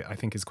consensus, I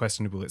think is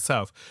questionable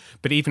itself.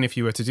 But even if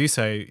you were to do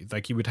so,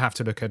 like, you would have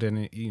to look at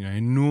an,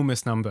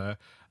 enormous number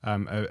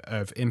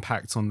of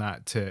impacts on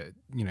that to,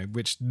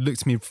 which looks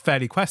to me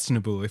fairly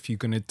questionable if you're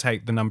going to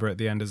take the number at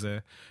the end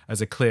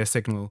as a clear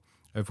signal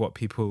of what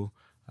people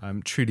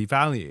truly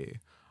value.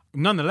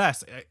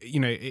 Nonetheless,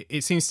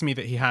 it seems to me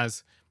that he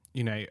has,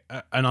 an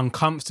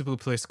uncomfortable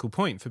political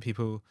point for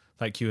people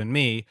like you and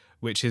me,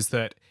 which is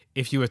that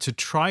if you were to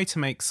try to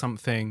make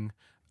something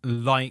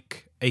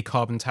like a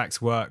carbon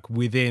tax work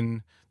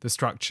within the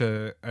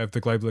structure of the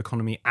global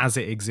economy as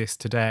it exists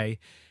today,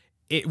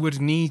 it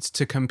would need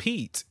to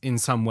compete in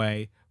some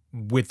way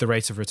with the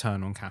rate of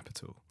return on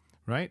capital,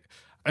 right?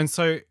 And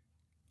so,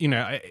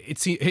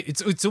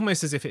 it's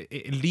almost as if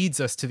it leads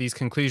us to these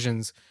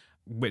conclusions,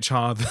 which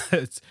are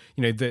that,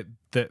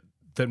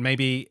 that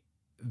maybe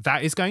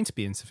that is going to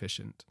be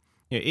insufficient.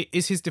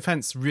 Is his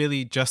defense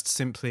really just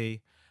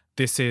simply,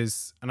 this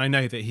is, and I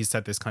know that he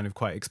said this kind of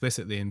quite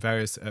explicitly at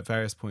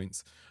various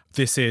points,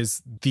 this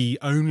is the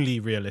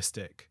only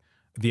realistic,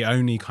 the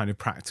only kind of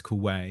practical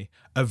way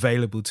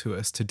available to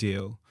us to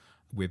deal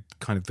with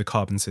kind of the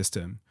carbon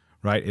system,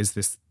 right? Is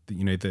this,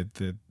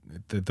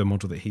 the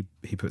model that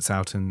he puts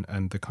out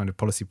and the kind of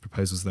policy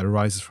proposals that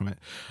arises from it?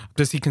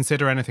 Does he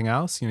consider anything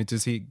else?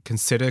 Does he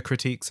consider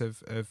critiques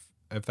of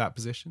that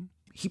position?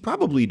 He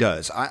probably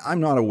does. I'm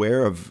not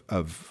aware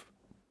of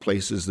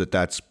places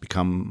that's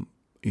become,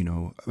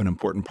 an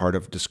important part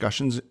of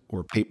discussions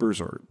or papers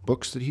or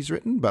books that he's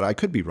written, but I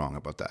could be wrong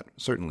about that,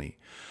 certainly.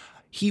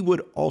 He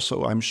would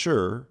also, I'm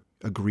sure,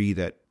 agree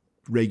that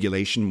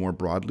regulation more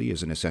broadly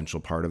is an essential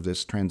part of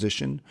this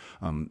transition.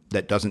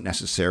 That doesn't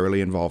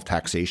necessarily involve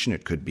taxation.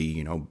 It could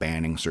be,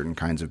 banning certain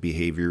kinds of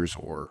behaviors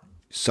or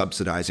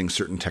subsidizing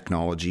certain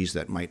technologies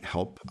that might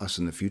help us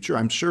in the future.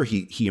 I'm sure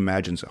he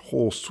imagines a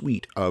whole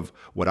suite of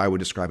what I would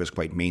describe as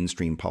quite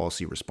mainstream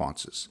policy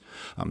responses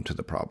to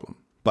the problem.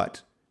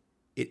 But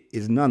it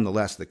is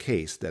nonetheless the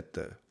case that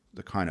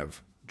the kind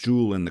of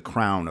jewel in the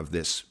crown of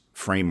this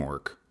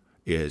framework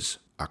is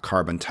a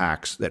carbon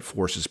tax that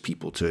forces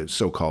people to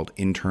so-called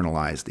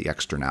internalize the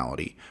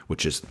externality,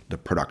 which is the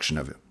production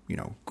of,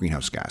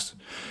 greenhouse gas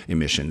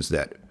emissions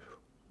that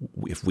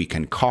if we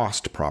can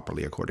cost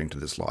properly according to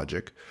this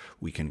logic,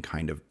 we can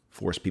kind of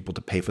force people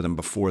to pay for them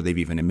before they've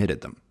even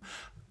emitted them.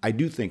 I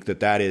do think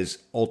that is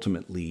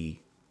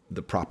ultimately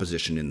the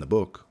proposition in the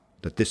book,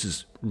 that this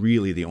is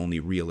really the only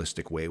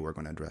realistic way we're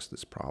going to address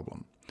this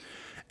problem.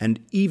 And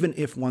even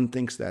if one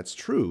thinks that's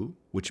true,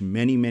 which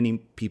many, many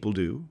people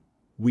do,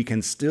 we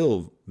can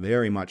still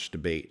very much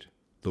debate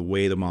the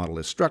way the model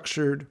is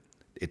structured,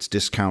 its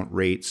discount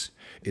rates,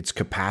 its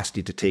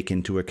capacity to take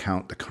into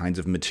account the kinds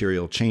of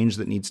material change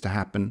that needs to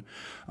happen.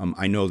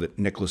 I know that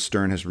Nicholas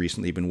Stern has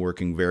recently been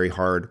working very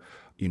hard.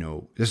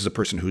 This is a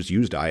person who's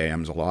used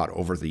IAMs a lot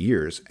over the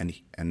years,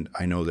 and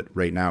I know that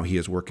right now he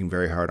is working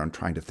very hard on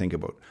trying to think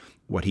about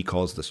what he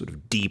calls the sort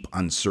of deep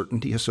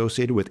uncertainty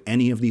associated with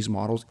any of these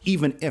models,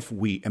 even if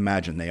we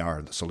imagine they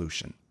are the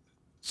solution.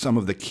 Some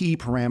of the key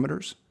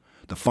parameters,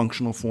 the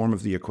functional form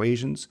of the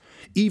equations,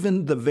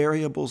 even the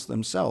variables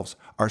themselves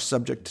are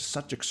subject to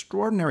such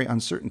extraordinary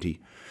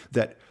uncertainty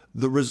that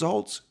the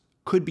results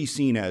could be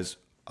seen as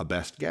a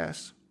best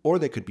guess, or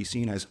they could be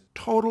seen as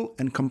total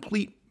and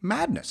complete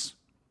madness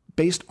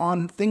based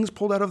on things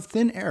pulled out of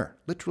thin air,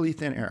 literally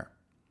thin air.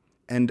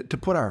 And to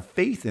put our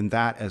faith in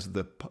that as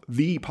the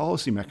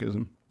policy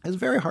mechanism is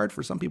very hard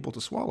for some people to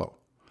swallow.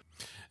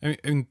 I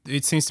mean,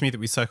 it seems to me that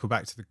we circle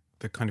back to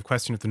the kind of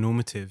question of the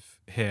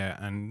normative here,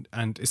 and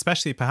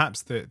especially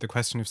perhaps the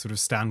question of sort of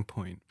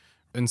standpoint.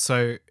 And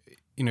so,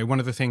 one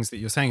of the things that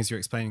you're saying is you're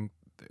explaining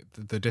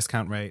the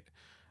discount rate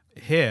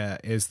here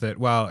is that,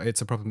 well,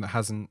 it's a problem that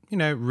hasn't,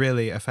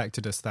 really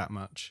affected us that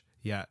much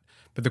yet.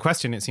 But the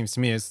question, it seems to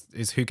me,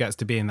 is who gets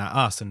to be in that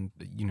us? And,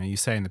 you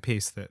say in the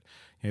piece that,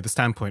 the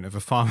standpoint of a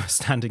farmer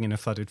standing in a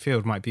flooded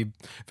field might be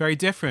very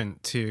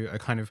different to a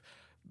kind of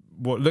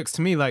what looks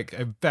to me like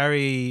a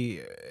very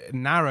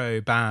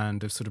narrow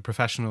band of sort of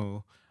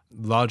professional,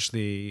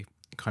 largely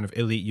kind of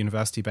elite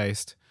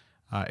university-based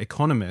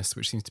economists,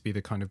 which seems to be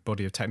the kind of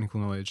body of technical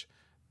knowledge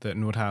that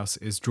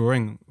Nordhaus is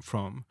drawing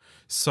from.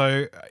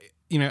 So,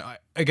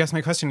 I guess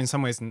my question in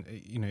some ways,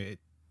 it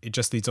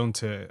just leads on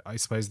to, I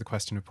suppose, the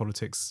question of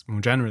politics more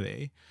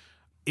generally,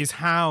 is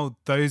how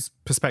those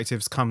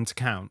perspectives come to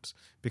count.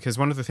 Because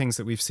one of the things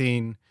that we've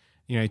seen,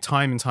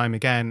 time and time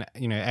again,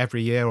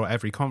 every year or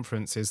every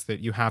conference is that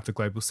you have the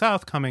Global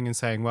South coming and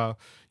saying, well,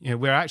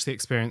 we're actually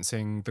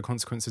experiencing the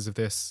consequences of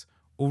this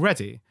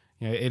already.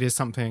 It is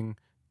something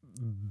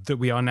that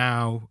we are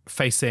now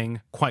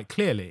facing quite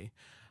clearly.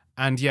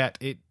 And yet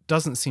it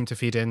doesn't seem to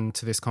feed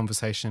into this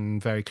conversation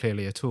very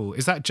clearly at all.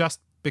 Is that just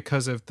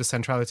because of the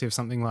centrality of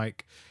something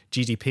like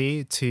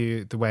GDP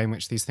to the way in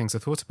which these things are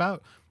thought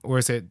about? Or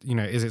is it,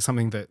 is it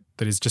something that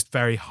is just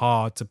very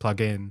hard to plug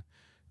in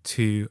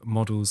to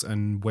models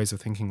and ways of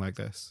thinking like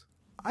this?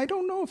 I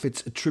don't know if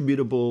it's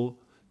attributable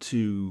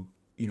to,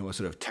 a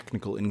sort of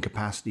technical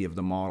incapacity of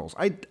the models.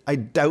 I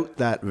doubt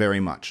that very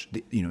much.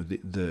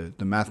 The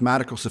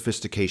mathematical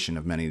sophistication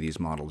of many of these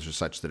models are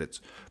such that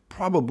it's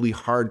probably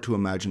hard to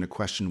imagine a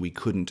question we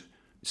couldn't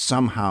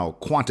somehow,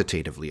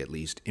 quantitatively at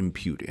least,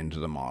 impute into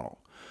the model.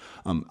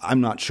 I'm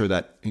not sure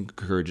that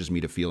encourages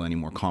me to feel any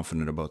more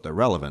confident about their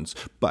relevance,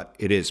 but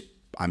it is,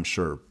 I'm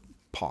sure,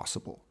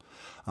 possible.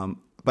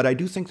 But I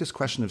do think this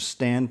question of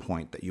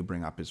standpoint that you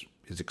bring up is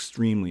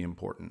extremely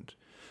important.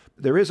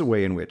 There is a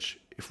way in which,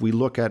 if we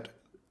look at,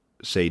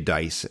 say,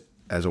 DICE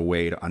as a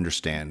way to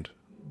understand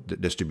the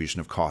distribution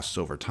of costs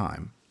over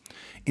time,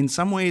 in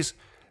some ways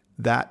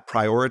that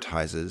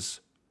prioritizes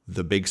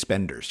the big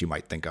spenders you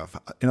might think of.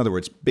 In other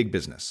words, big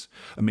business.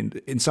 I mean,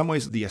 in some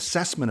ways, the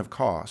assessment of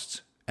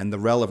costs and the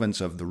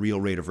relevance of the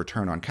real rate of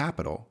return on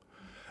capital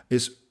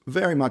is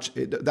very much,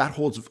 that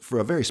holds for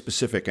a very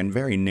specific and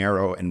very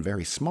narrow and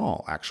very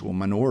small actual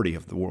minority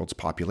of the world's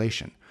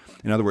population.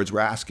 In other words, we're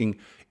asking,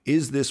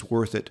 is this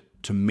worth it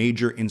to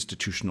major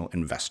institutional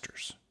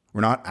investors?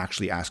 We're not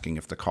actually asking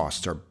if the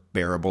costs are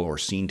bearable or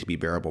seen to be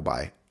bearable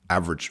by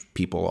average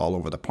people all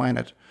over the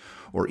planet,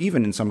 or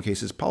even in some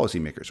cases,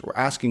 policymakers. We're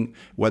asking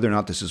whether or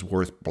not this is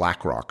worth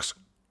BlackRock's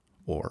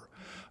or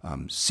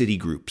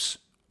Citigroup's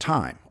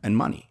time and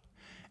money.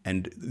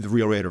 And the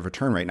real rate of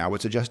return right now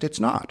would suggest it's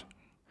not.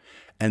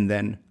 And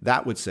then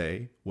that would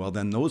say, well,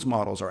 then those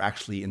models are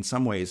actually in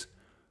some ways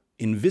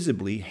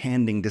invisibly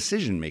handing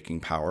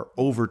decision-making power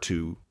over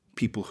to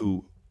people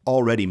who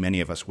already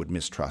many of us would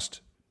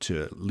mistrust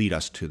to lead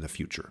us to the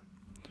future.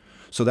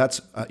 So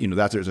that's,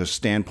 there's a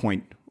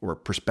standpoint or a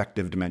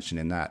perspective dimension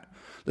in that.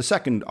 The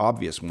second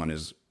obvious one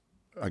is,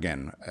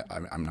 again,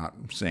 I'm not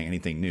saying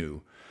anything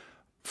new.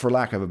 For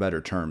lack of a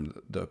better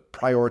term, the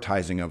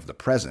prioritizing of the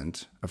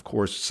present, of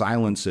course,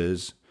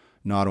 silences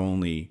not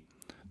only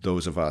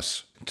those of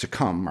us to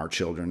come, our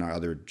children, our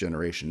other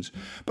generations,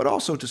 but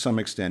also to some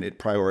extent it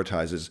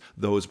prioritizes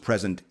those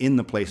present in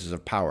the places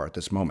of power at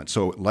this moment.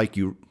 So like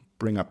you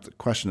bring up the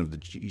question of the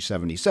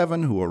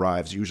G77, who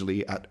arrives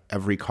usually at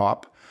every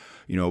COP,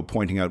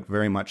 pointing out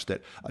very much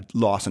that a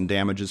loss and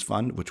damages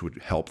fund, which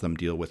would help them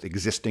deal with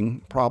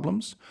existing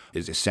problems,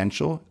 is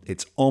essential.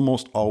 It's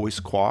almost always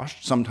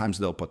quashed. Sometimes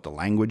they'll put the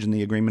language in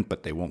the agreement,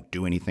 but they won't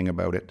do anything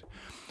about it.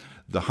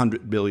 The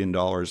 $100 billion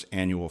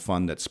annual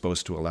fund that's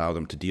supposed to allow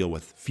them to deal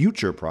with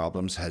future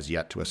problems has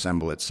yet to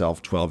assemble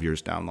itself 12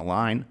 years down the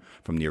line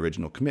from the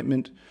original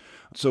commitment.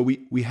 So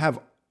we have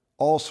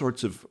all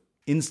sorts of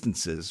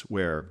instances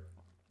where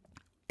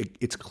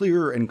it's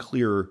clearer and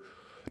clearer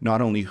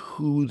not only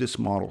who this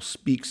model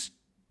speaks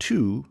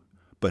to,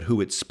 but who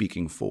it's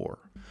speaking for.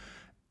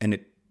 And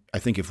I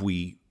think if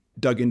we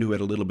dug into it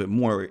a little bit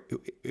more,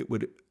 it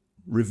would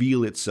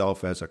reveal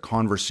itself as a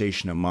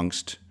conversation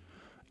amongst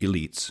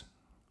elites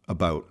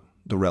about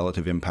the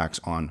relative impacts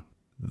on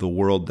the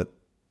world that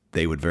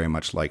they would very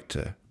much like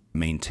to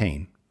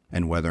maintain,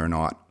 and whether or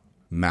not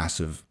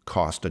massive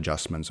cost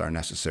adjustments are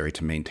necessary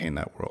to maintain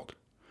that world.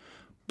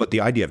 But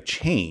the idea of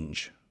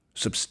change,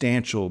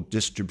 substantial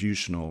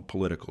distributional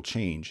political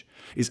change,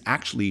 is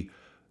actually,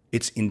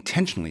 it's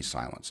intentionally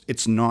silenced.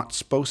 It's not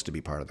supposed to be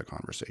part of the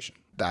conversation.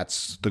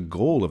 That's the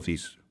goal of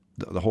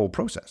the whole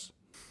process.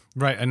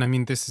 Right. And I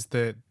mean, this is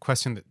the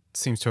question that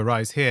seems to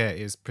arise here,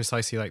 is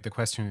precisely like the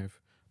question of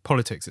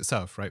politics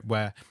itself, right?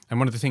 And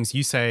one of the things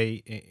you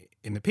say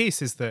in the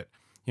piece is that,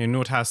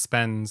 Nordhaus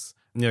spends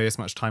nearly as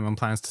much time on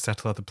plans to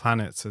settle other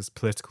planets as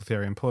political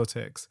theory and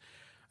politics.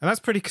 And that's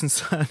pretty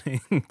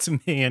concerning to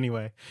me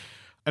anyway.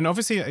 And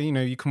obviously,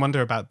 you can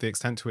wonder about the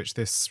extent to which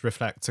this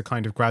reflects a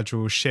kind of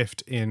gradual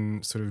shift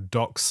in sort of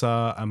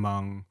doxa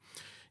among,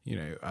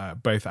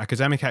 both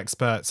academic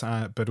experts,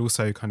 but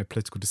also kind of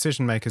political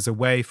decision makers,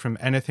 away from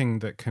anything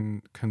that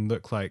can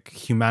look like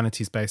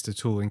humanities-based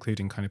at all,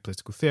 including kind of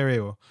political theory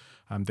or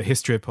the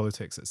history of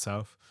politics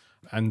itself.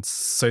 And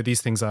so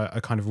these things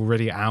are kind of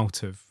already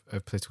out of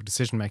political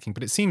decision making.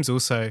 But it seems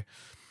also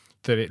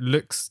that it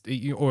looks,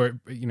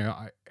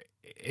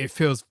 it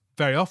feels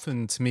very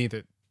often to me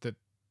that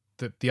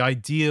the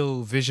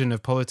ideal vision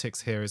of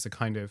politics here is a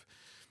kind of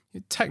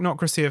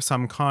technocracy of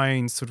some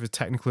kind, sort of a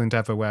technical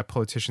endeavor where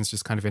politicians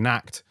just kind of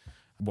enact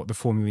what the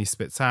formulae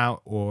spits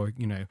out, or,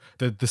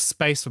 the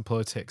space for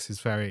politics is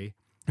very,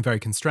 very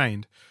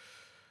constrained.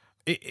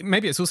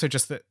 Maybe it's also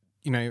just that,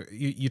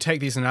 you take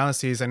these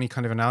analyses, any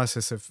kind of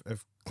analysis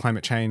of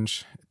climate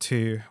change,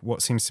 to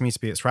what seems to me to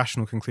be its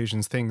rational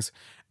conclusions, things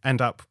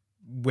end up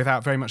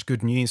without very much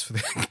good news for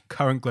the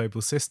current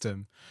global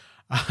system.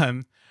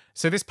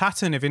 So this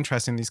pattern of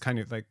interest in these kind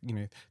of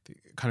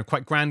kind of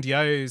quite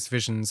grandiose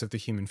visions of the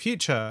human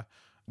future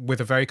with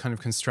a very kind of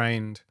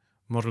constrained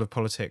model of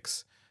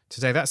politics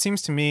today, that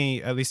seems to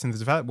me, at least in the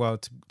developed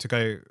world, to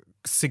go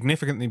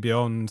significantly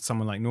beyond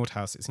someone like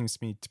Nordhaus. It seems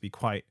to me to be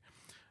quite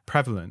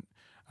prevalent.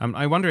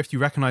 I wonder if you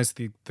recognize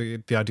the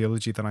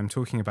ideology that I'm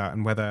talking about,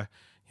 and whether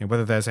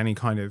there's any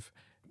kind of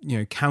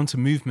counter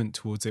movement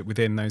towards it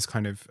within those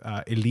kind of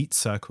elite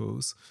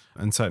circles,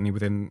 and certainly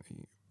within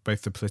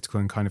both the political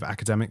and kind of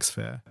academic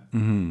sphere.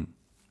 Mm-hmm.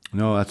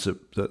 No, that's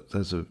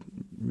a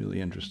really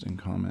interesting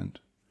comment.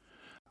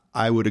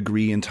 I would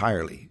agree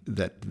entirely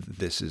that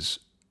this is,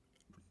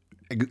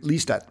 at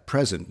least at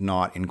present,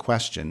 not in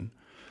question,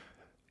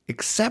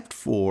 except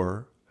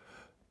for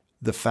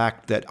the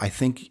fact that I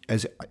think,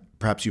 as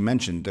perhaps you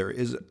mentioned, there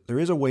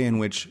is a way in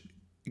which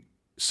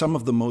some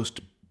of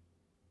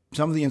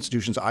the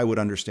institutions I would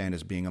understand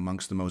as being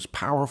amongst the most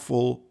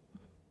powerful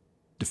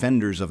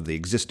defenders of the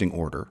existing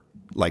order,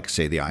 like,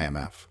 say, the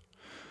IMF,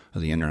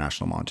 the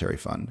International Monetary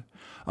Fund,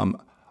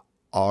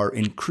 are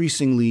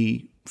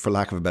increasingly, for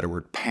lack of a better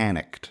word,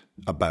 panicked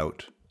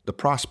about the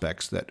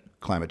prospects that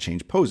climate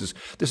change poses.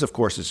 This, of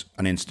course, is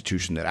an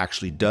institution that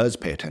actually does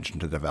pay attention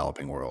to the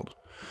developing world.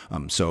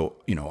 So,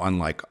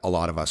 unlike a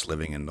lot of us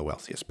living in the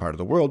wealthiest part of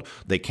the world,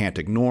 they can't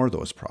ignore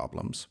those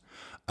problems.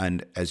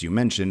 And as you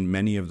mentioned,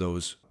 many of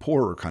those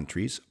poorer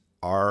countries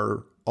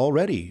are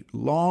already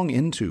long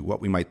into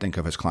what we might think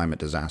of as climate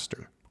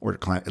disaster, or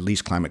at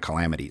least climate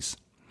calamities.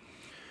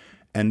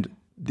 And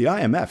the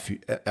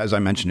IMF, as I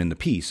mentioned in the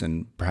piece,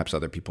 and perhaps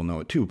other people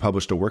know it too,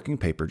 published a working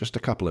paper just a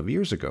couple of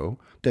years ago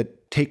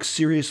that takes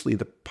seriously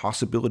the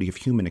possibility of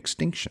human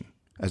extinction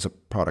as a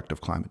product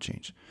of climate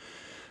change.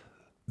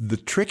 The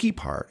tricky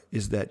part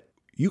is that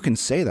you can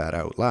say that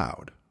out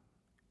loud.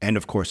 And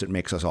of course, it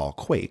makes us all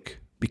quake,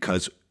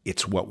 because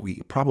it's what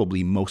we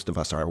probably most of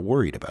us are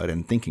worried about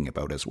and thinking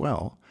about as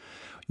well.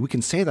 We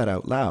can say that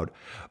out loud,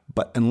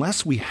 but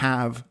unless we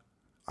have,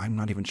 I'm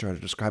not even sure how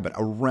to describe it,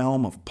 a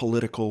realm of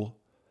political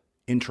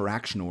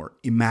interaction or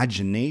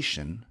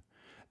imagination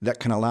that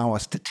can allow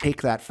us to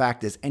take that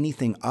fact as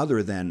anything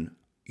other than,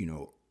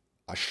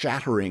 a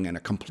shattering and a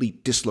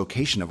complete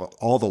dislocation of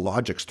all the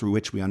logics through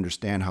which we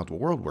understand how the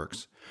world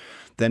works,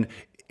 then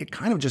it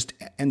kind of just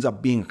ends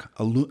up being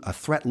a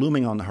threat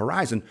looming on the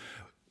horizon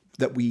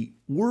that we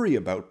worry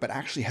about, but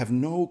actually have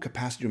no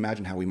capacity to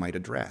imagine how we might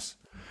address.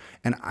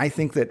 And I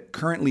think that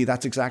currently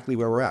that's exactly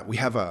where we're at. We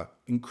have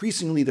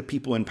increasingly the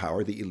people in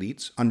power, the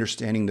elites,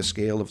 understanding the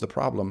scale of the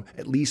problem,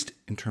 at least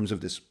in terms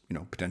of this,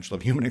 potential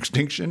of human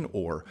extinction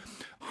or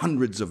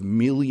hundreds of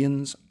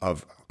millions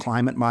of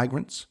climate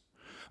migrants,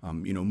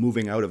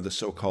 moving out of the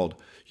so-called,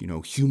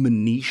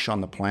 human niche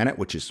on the planet,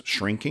 which is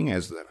shrinking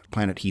as the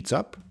planet heats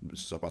up.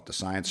 This is what the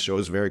science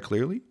shows very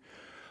clearly.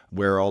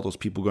 Where are all those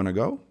people going to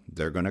go?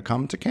 They're going to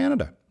come to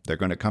Canada. They're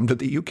going to come to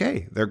the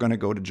UK. They're going to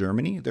go to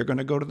Germany. They're going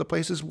to go to the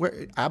places where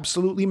it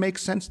absolutely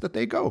makes sense that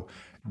they go.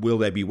 Will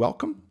they be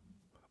welcome?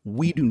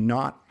 We do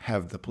not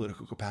have the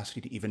political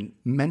capacity to even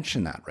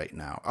mention that right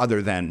now,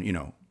 other than,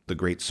 the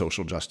great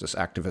social justice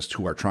activists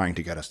who are trying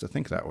to get us to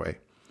think that way.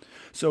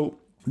 So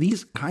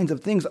these kinds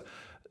of things,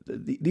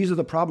 these are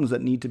the problems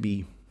that need to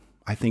be,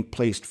 I think,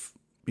 placed,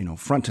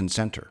 front and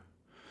center.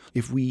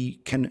 If we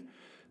can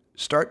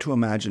start to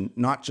imagine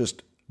not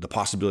just the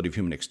possibility of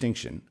human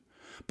extinction,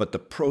 but the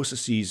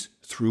processes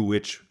through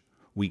which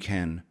we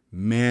can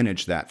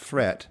manage that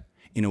threat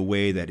in a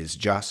way that is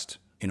just,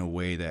 in a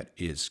way that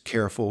is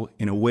careful,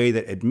 in a way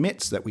that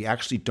admits that we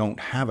actually don't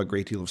have a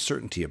great deal of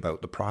certainty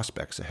about the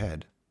prospects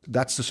ahead.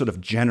 That's the sort of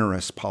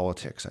generous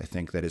politics, I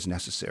think, that is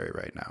necessary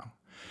right now.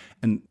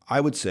 And I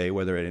would say,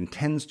 whether it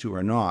intends to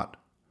or not,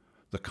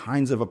 the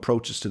kinds of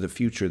approaches to the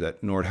future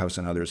that Nordhaus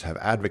and others have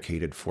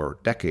advocated for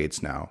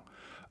decades now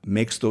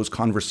makes those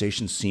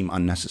conversations seem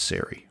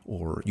unnecessary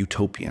or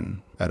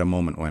utopian at a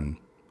moment when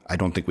I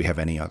don't think we have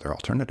any other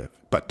alternative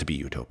but to be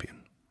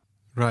utopian.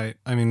 Right.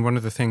 I mean, one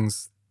of the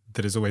things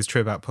that is always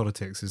true about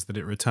politics is that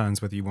it returns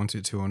whether you want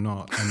it to or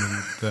not. I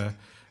mean,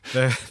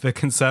 the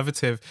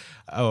conservative,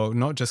 or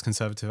not just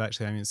conservative,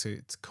 actually, I mean, it's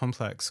a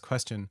complex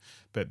question,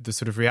 but the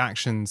sort of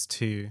reactions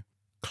to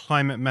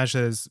climate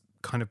measures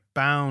kind of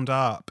bound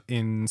up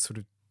in sort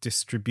of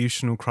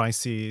distributional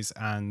crises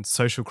and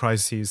social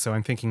crises. So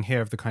I'm thinking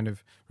here of the kind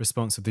of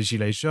response of the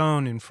Gilets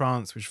jaunes in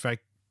France, which is very,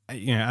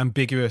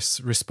 ambiguous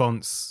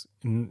response,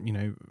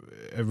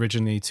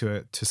 originally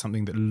to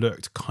something that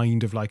looked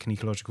kind of like an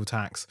ecological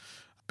tax,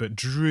 but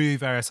drew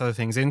various other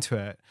things into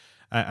it.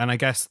 And I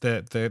guess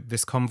that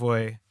this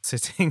convoy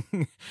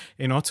sitting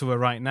in Ottawa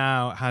right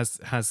now has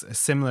a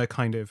similar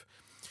kind of,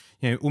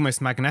 almost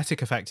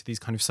magnetic effect to these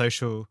kind of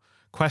social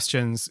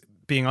questions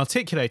being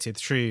articulated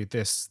through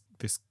this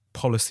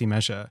policy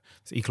measure,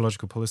 this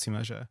ecological policy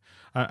measure.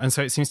 And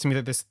so it seems to me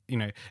that this,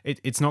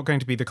 it's not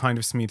going to be the kind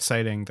of smooth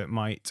sailing that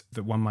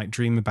one might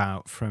dream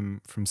about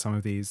from some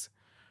of these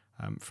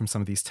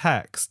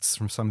texts,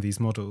 from some of these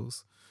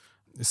models.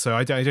 So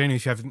I don't know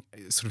if you have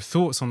sort of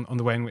thoughts on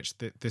the way in which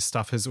this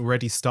stuff has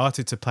already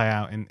started to play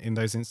out in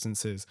those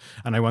instances.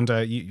 And I wonder,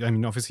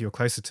 obviously you're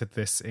closer to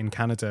this in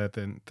Canada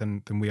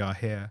than we are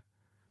here.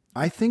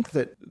 I think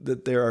that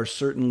there are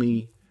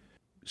certainly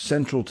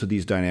central to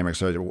these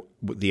dynamics are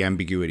the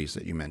ambiguities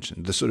that you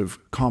mentioned, the sort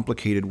of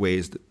complicated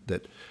ways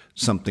that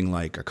something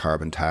like a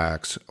carbon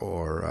tax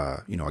or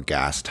a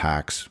gas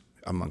tax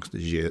amongst the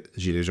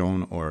Gilets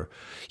jaunes, or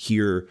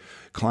here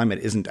climate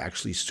isn't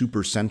actually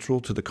super central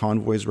to the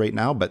convoys right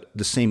now, but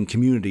the same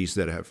communities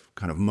that have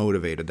kind of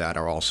motivated that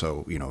are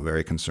also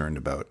very concerned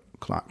about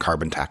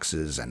carbon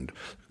taxes, and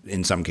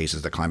in some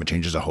cases the climate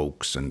change is a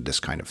hoax and this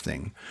kind of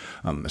thing,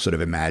 a sort of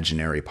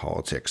imaginary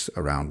politics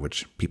around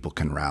which people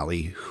can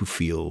rally who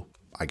feel,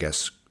 I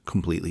guess,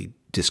 completely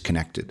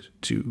disconnected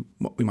to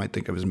what we might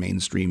think of as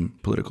mainstream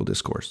political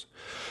discourse.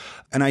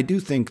 And I do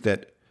think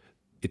that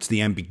it's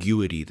the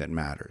ambiguity that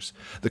matters.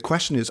 The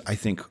question is, I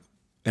think,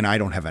 and I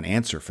don't have an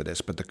answer for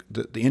this, but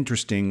the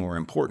interesting or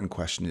important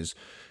question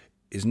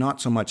is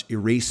not so much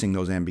erasing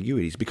those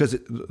ambiguities, because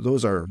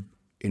those are,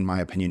 in my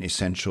opinion,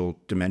 essential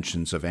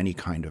dimensions of any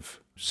kind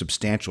of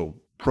substantial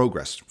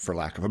progress, for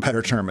lack of a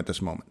better term, at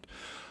this moment.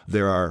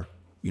 There are,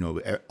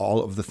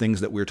 all of the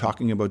things that we're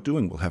talking about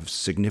doing will have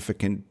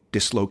significant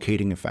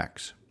dislocating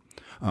effects.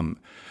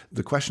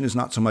 The question is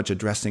not so much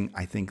addressing,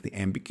 I think, the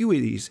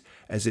ambiguities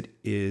as it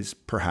is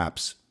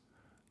perhaps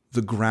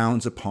the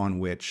grounds upon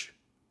which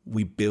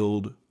we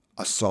build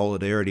a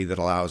solidarity that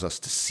allows us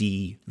to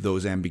see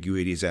those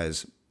ambiguities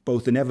as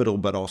both inevitable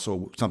but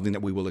also something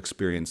that we will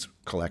experience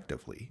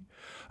collectively.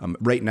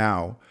 Right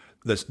now,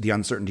 the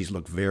uncertainties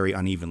look very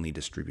unevenly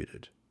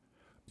distributed.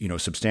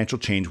 Substantial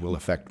change will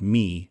affect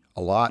me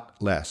a lot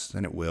less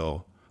than it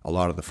will a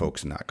lot of the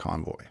folks in that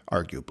convoy,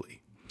 arguably,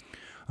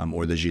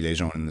 or the Gilets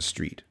jaunes in the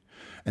street.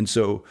 And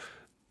so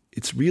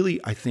it's really,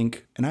 I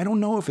think, and I don't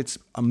know if it's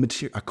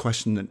a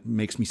question that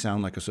makes me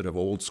sound like a sort of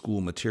old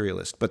school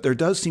materialist, but there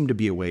does seem to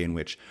be a way in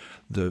which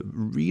the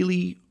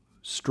really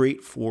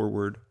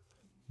straightforward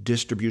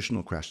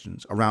distributional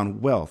questions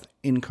around wealth,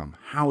 income,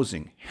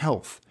 housing,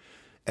 health,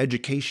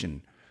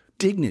 education,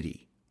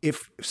 dignity,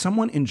 if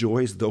someone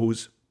enjoys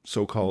those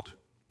so-called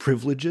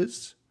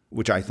privileges,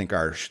 which I think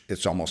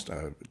it's almost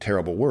a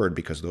terrible word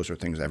because those are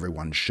things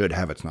everyone should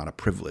have. It's not a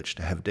privilege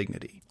to have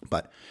dignity.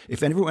 But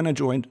if everyone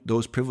enjoyed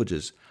those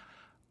privileges,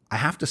 I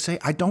have to say,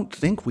 I don't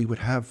think we would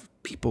have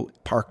people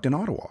parked in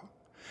Ottawa.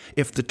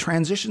 If the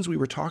transitions we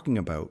were talking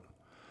about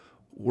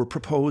were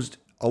proposed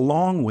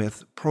along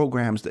with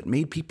programs that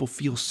made people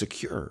feel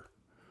secure,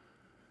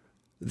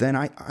 then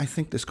I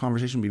think this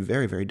conversation would be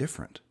very, very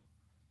different.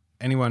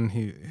 Anyone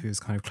who's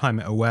kind of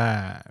climate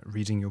aware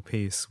reading your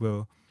piece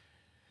will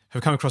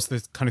have come across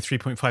the kind of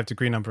 3.5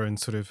 degree number and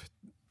sort of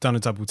done a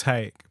double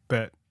take.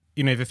 But,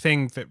 the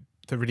thing that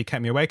really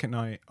kept me awake at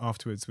night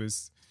afterwards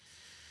was,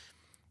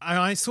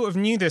 I sort of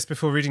knew this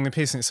before reading the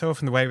piece, and it's so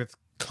often the way with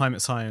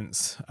climate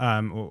science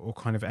or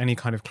kind of any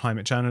kind of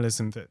climate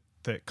journalism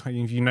that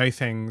kind of,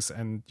 things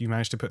and you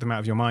manage to put them out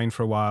of your mind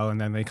for a while,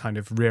 and then they kind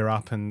of rear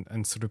up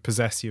and sort of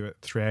possess you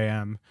at 3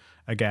 a.m.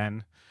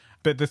 again.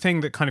 But the thing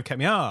that kind of kept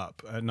me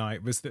up at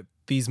night was that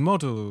these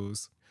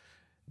models,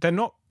 they're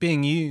not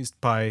being used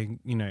by,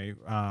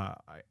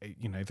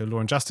 the Law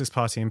and Justice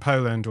Party in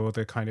Poland or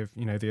the kind of,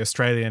 the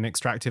Australian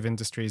extractive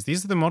industries.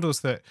 These are the models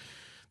that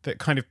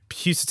kind of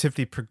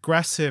putatively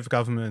progressive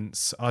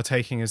governments are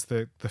taking as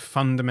the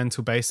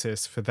fundamental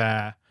basis for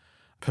their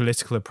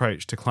political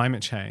approach to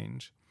climate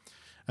change.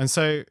 And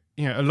so,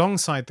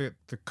 alongside the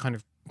kind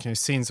of,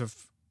 scenes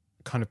of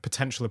kind of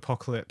potential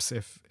apocalypse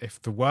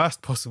if the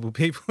worst possible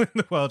people in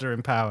the world are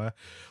in power,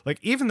 like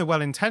even the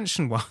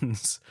well-intentioned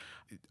ones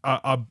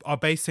are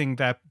basing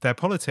their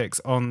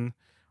politics on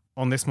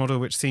this model,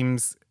 which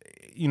seems,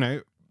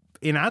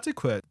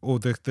 inadequate, or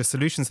the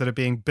solutions that are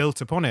being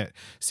built upon it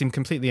seem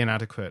completely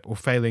inadequate or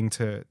failing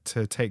to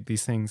take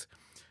these things,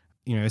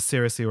 as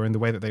seriously or in the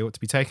way that they ought to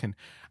be taken.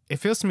 It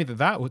feels to me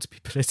that ought to be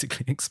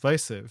politically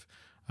explosive,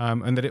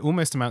 and that it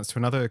almost amounts to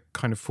another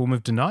kind of form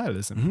of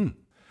denialism. Mm-hmm.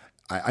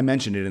 I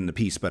mentioned it in the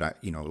piece, but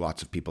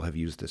lots of people have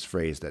used this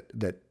phrase that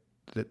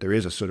there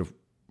is a sort of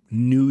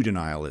new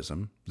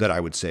denialism that I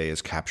would say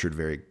is captured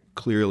very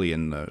clearly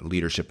in the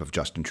leadership of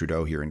Justin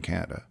Trudeau here in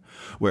Canada,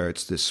 where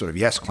it's this sort of,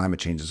 yes, climate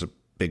change is a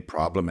big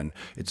problem and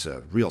it's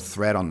a real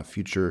threat on the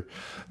future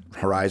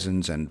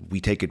horizons, and we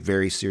take it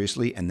very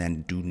seriously, and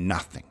then do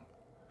nothing,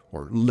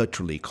 or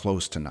literally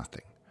close to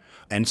nothing.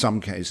 In some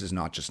cases,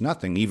 not just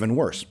nothing, even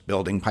worse,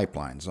 building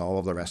pipelines, all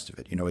of the rest of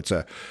it.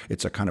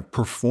 It's a kind of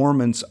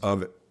performance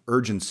of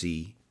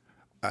urgency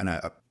and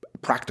a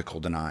practical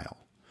denial.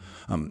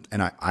 And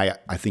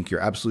I think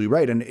you're absolutely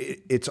right. And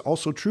it's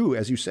also true,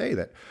 as you say,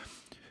 that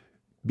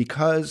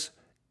because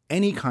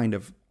any kind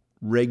of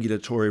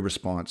regulatory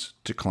response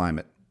to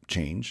climate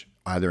change,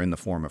 either in the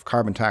form of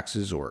carbon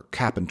taxes or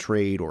cap and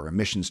trade or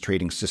emissions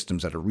trading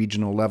systems at a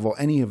regional level,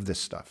 any of this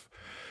stuff,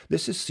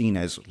 this is seen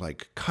as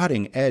like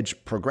cutting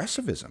edge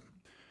progressivism.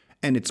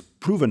 And it's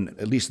proven,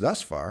 at least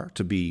thus far,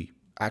 to be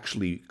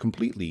actually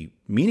completely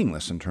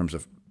meaningless in terms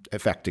of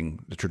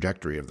affecting the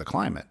trajectory of the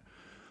climate.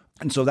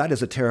 And so that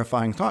is a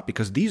terrifying thought,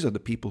 because these are the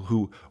people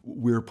who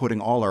we're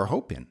putting all our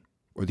hope in,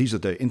 or these are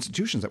the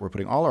institutions that we're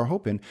putting all our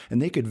hope in, and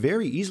they could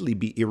very easily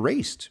be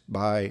erased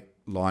by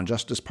law and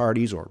justice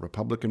parties or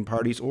Republican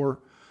parties or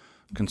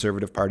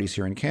conservative parties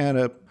here in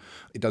Canada.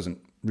 It doesn't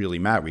really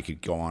matter. We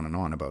could go on and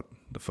on about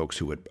the folks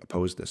who would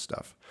oppose this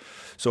stuff.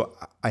 So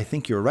I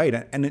think you're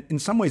right. And in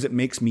some ways it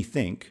makes me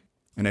think,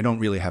 and I don't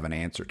really have an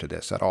answer to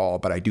this at all,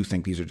 but I do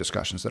think these are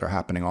discussions that are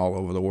happening all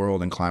over the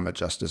world in climate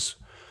justice,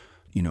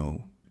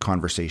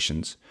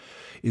 conversations,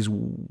 is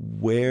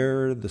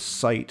where the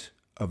site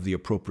of the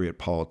appropriate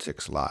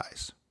politics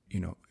lies,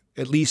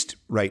 at least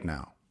right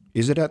now.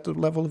 Is it at the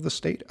level of the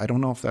state? I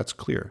don't know if that's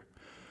clear.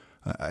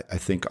 I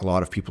think a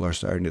lot of people are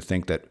starting to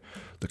think that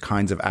the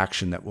kinds of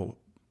action that will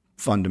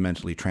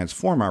fundamentally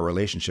transform our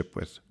relationship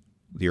with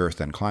the earth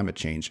and climate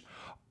change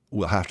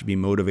will have to be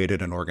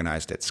motivated and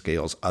organized at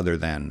scales other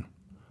than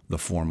the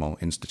formal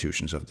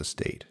institutions of the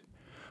state.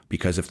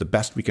 Because if the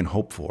best we can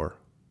hope for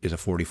is a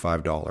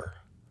 $45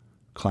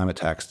 climate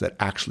tax that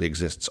actually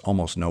exists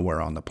almost nowhere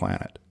on the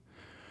planet,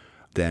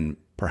 then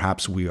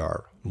perhaps we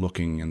are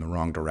looking in the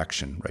wrong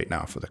direction right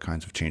now for the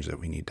kinds of change that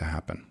we need to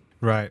happen.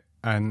 Right.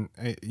 And,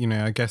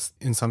 I guess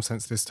in some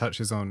sense this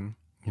touches on,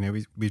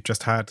 we've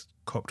just had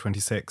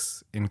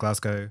COP26 in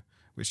Glasgow,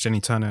 which Jenny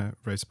Turner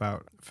wrote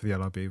about for the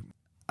LRB.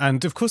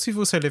 And of course, we've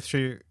also lived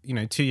through,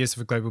 2 years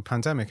of a global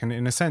pandemic. And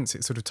in a sense,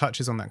 it sort of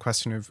touches on that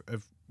question of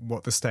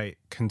what the state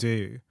can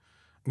do.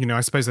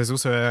 I suppose there's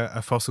also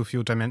a fossil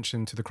fuel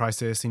dimension to the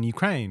crisis in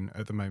Ukraine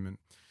at the moment.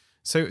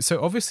 So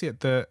obviously at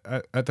the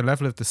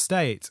level of the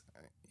state,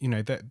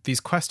 that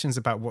these questions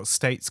about what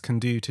states can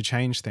do to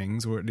change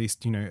things, or at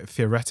least,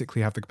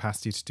 theoretically have the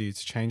capacity to do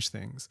to change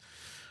things,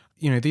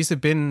 these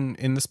have been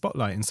in the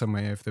spotlight in some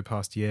way over the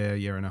past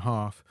year and a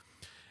half.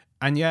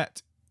 And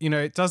yet,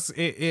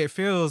 it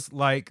feels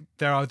like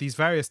there are these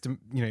various,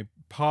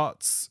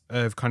 parts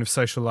of kind of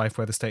social life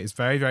where the state is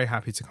very, very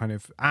happy to kind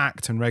of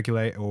act and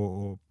regulate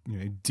or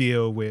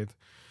deal with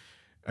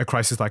a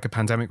crisis like a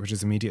pandemic, which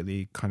is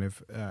immediately kind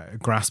of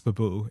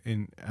graspable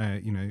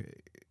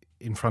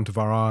in front of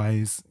our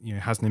eyes,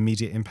 has an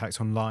immediate impact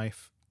on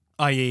life,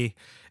 i.e.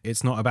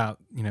 it's not about,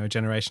 a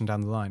generation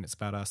down the line, it's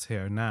about us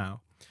here and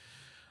now.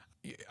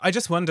 I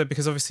just wonder,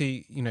 because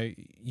obviously,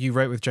 you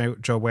wrote with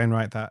Joel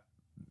Wainwright that,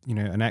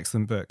 an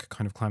excellent book,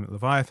 kind of Climate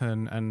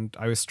Leviathan, and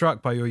I was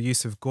struck by your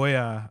use of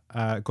Goya's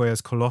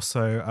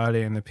Colosso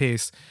early in the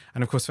piece.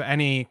 And of course, for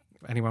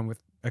anyone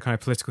with a kind of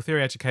political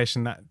theory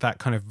education, that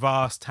kind of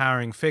vast,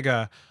 towering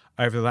figure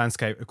over the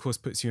landscape, of course,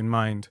 puts you in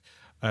mind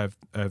of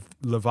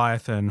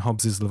Leviathan,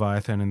 Hobbes's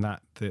Leviathan, and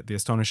that the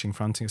astonishing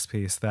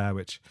frontispiece there,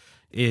 which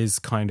is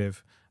kind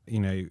of,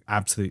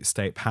 absolute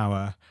state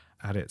power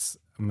at its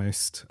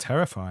most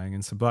terrifying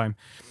and sublime.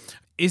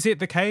 Is it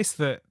the case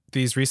that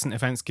these recent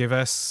events give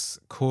us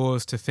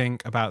cause to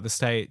think about the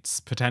state's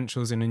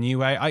potentials in a new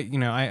way?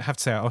 I have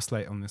to say I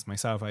oscillate on this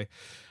myself. I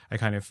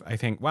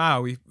think,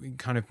 wow, we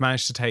kind of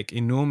managed to take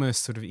enormous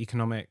sort of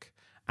economic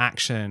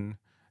action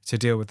to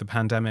deal with the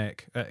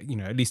pandemic, at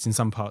least in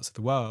some parts of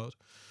the world.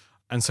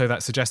 And so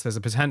that suggests there's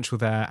a potential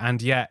there,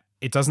 and yet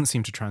it doesn't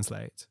seem to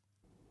translate.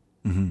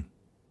 Mm-hmm.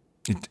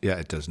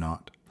 It does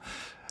not.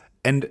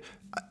 And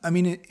I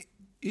mean,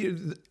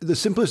 the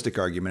simplistic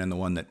argument, and the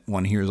one that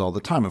one hears all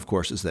the time, of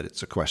course, is that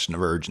it's a question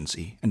of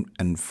urgency.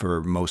 And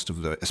for most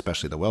of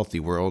especially the wealthy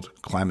world,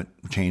 climate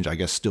change, I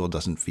guess, still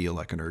doesn't feel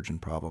like an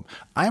urgent problem.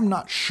 I'm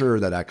not sure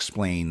that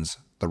explains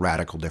the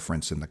radical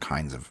difference in the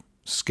kinds of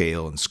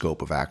scale and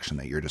scope of action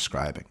that you're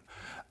describing.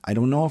 I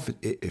don't know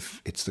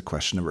if it's the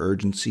question of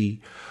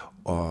urgency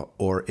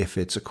or if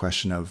it's a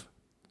question of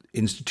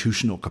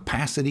institutional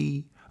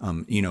capacity,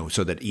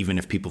 so that even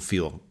if people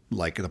feel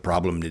like the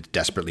problem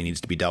desperately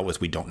needs to be dealt with,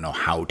 we don't know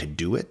how to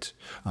do it.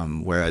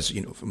 Whereas,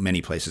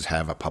 many places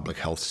have a public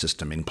health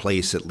system in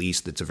place, at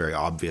least. It's a very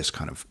obvious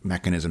kind of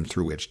mechanism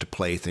through which to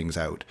play things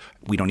out.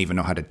 We don't even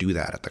know how to do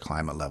that at the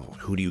climate level.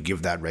 Who do you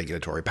give that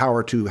regulatory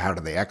power to? How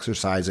do they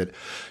exercise it?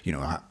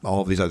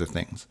 All of these other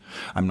things.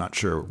 I'm not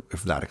sure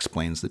if that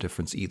explains the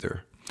difference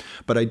either.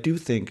 But I do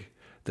think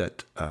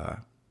that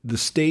the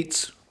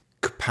state's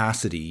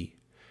capacity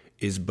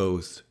is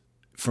both,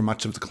 for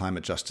much of the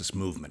climate justice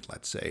movement,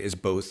 let's say, is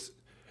both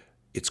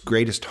its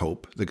greatest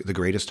hope, the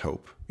greatest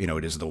hope.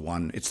 It is the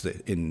one, it's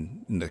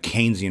in the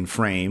Keynesian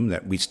frame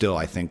that we still,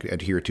 I think,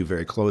 adhere to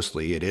very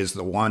closely. It is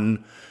the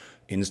one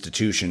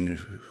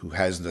institution who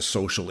has the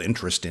social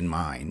interest in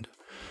mind,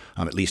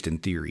 at least in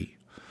theory.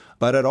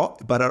 But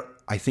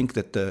I think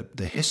that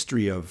the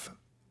history of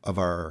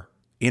our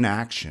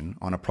inaction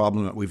on a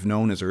problem that we've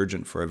known as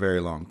urgent for a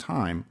very long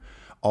time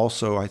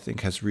also, I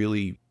think, has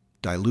really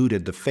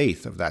diluted the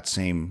faith of that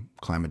same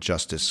climate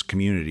justice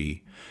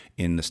community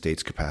in the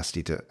state's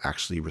capacity to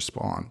actually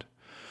respond.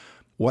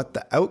 What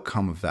the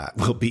outcome of that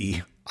will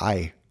be,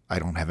 I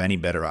don't have any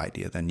better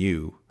idea than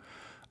you.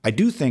 I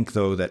do think,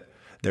 though, that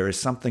there is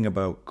something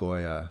about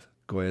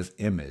Goya's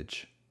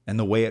image and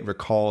the way it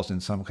recalls,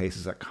 in some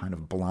cases, that kind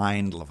of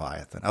blind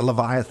Leviathan, a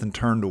Leviathan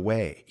turned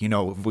away,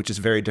 which is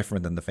very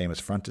different than the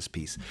famous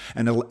frontispiece,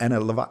 and a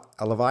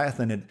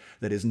Leviathan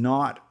that is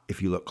not,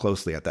 if you look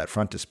closely at that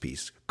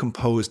frontispiece,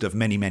 composed of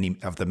many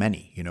of the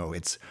many.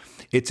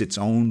 It's its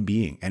own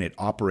being, and it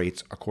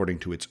operates according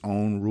to its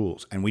own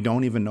rules, and we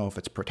don't even know if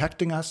it's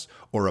protecting us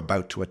or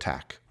about to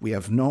attack. We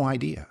have no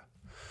idea.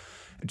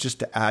 Just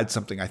to add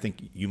something I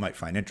think you might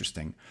find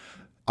interesting,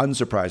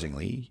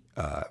 unsurprisingly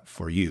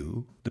for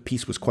you, the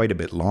piece was quite a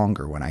bit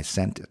longer when I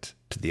sent it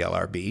to the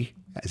LRB,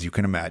 as you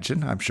can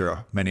imagine. I'm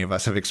sure many of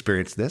us have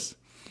experienced this.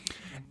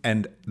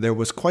 And there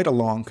was quite a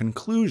long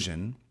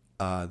conclusion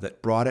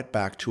that brought it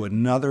back to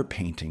another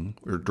painting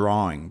or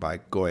drawing by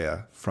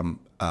Goya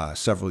from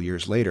several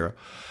years later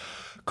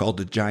called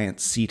The Giant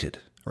Seated,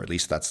 or at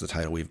least that's the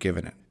title we've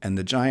given it. And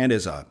the giant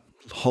is a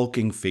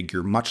hulking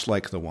figure, much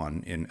like the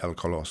one in El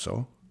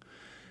Colosso.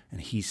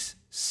 And he's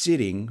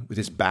sitting with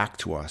his back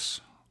to us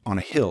on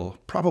a hill,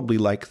 probably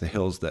like the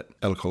hills that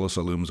El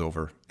Colosso looms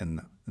over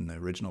in the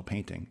original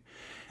painting.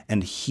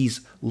 And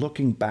he's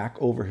looking back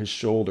over his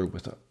shoulder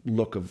with a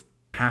look of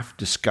half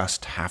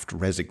disgust, half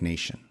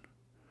resignation.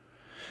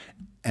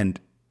 And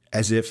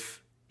as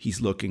if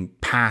he's looking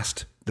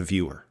past the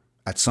viewer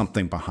at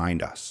something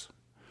behind us.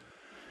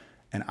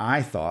 And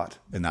I thought,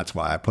 and that's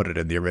why I put it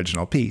in the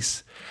original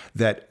piece,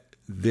 that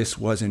this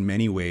was in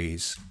many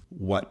ways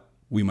what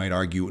we might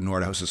argue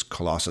Nordhaus's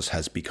Colossus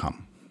has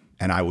become.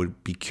 And I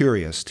would be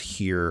curious to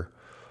hear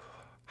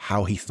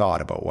how he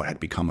thought about what had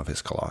become of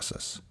his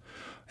Colossus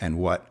and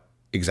what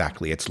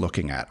exactly it's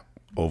looking at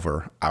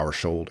over our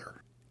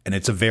shoulder. And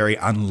it's a very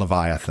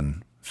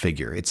un-Leviathan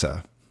figure. It's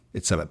a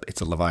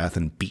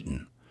Leviathan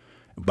beaten,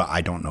 but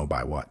I don't know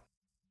by what.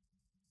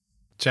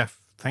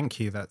 Jeff, thank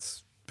you.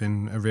 That's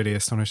been a really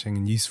astonishing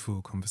and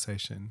useful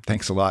conversation.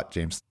 Thanks a lot,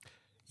 James.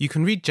 You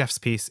can read Jeff's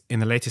piece in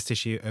the latest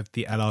issue of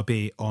the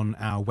LRB on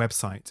our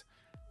website.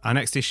 Our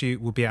next issue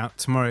will be out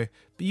tomorrow,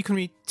 but you can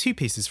read 2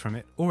 pieces from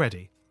it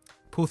already.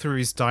 Paul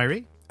Theroux's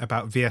diary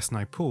about V.S.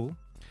 Naipaul,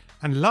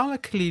 and Lala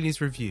Khalili's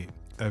review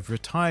of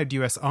retired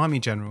US Army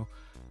General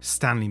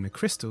Stanley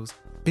McChrystal's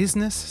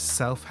Business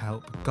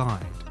Self-Help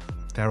Guide.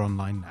 They're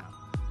online now.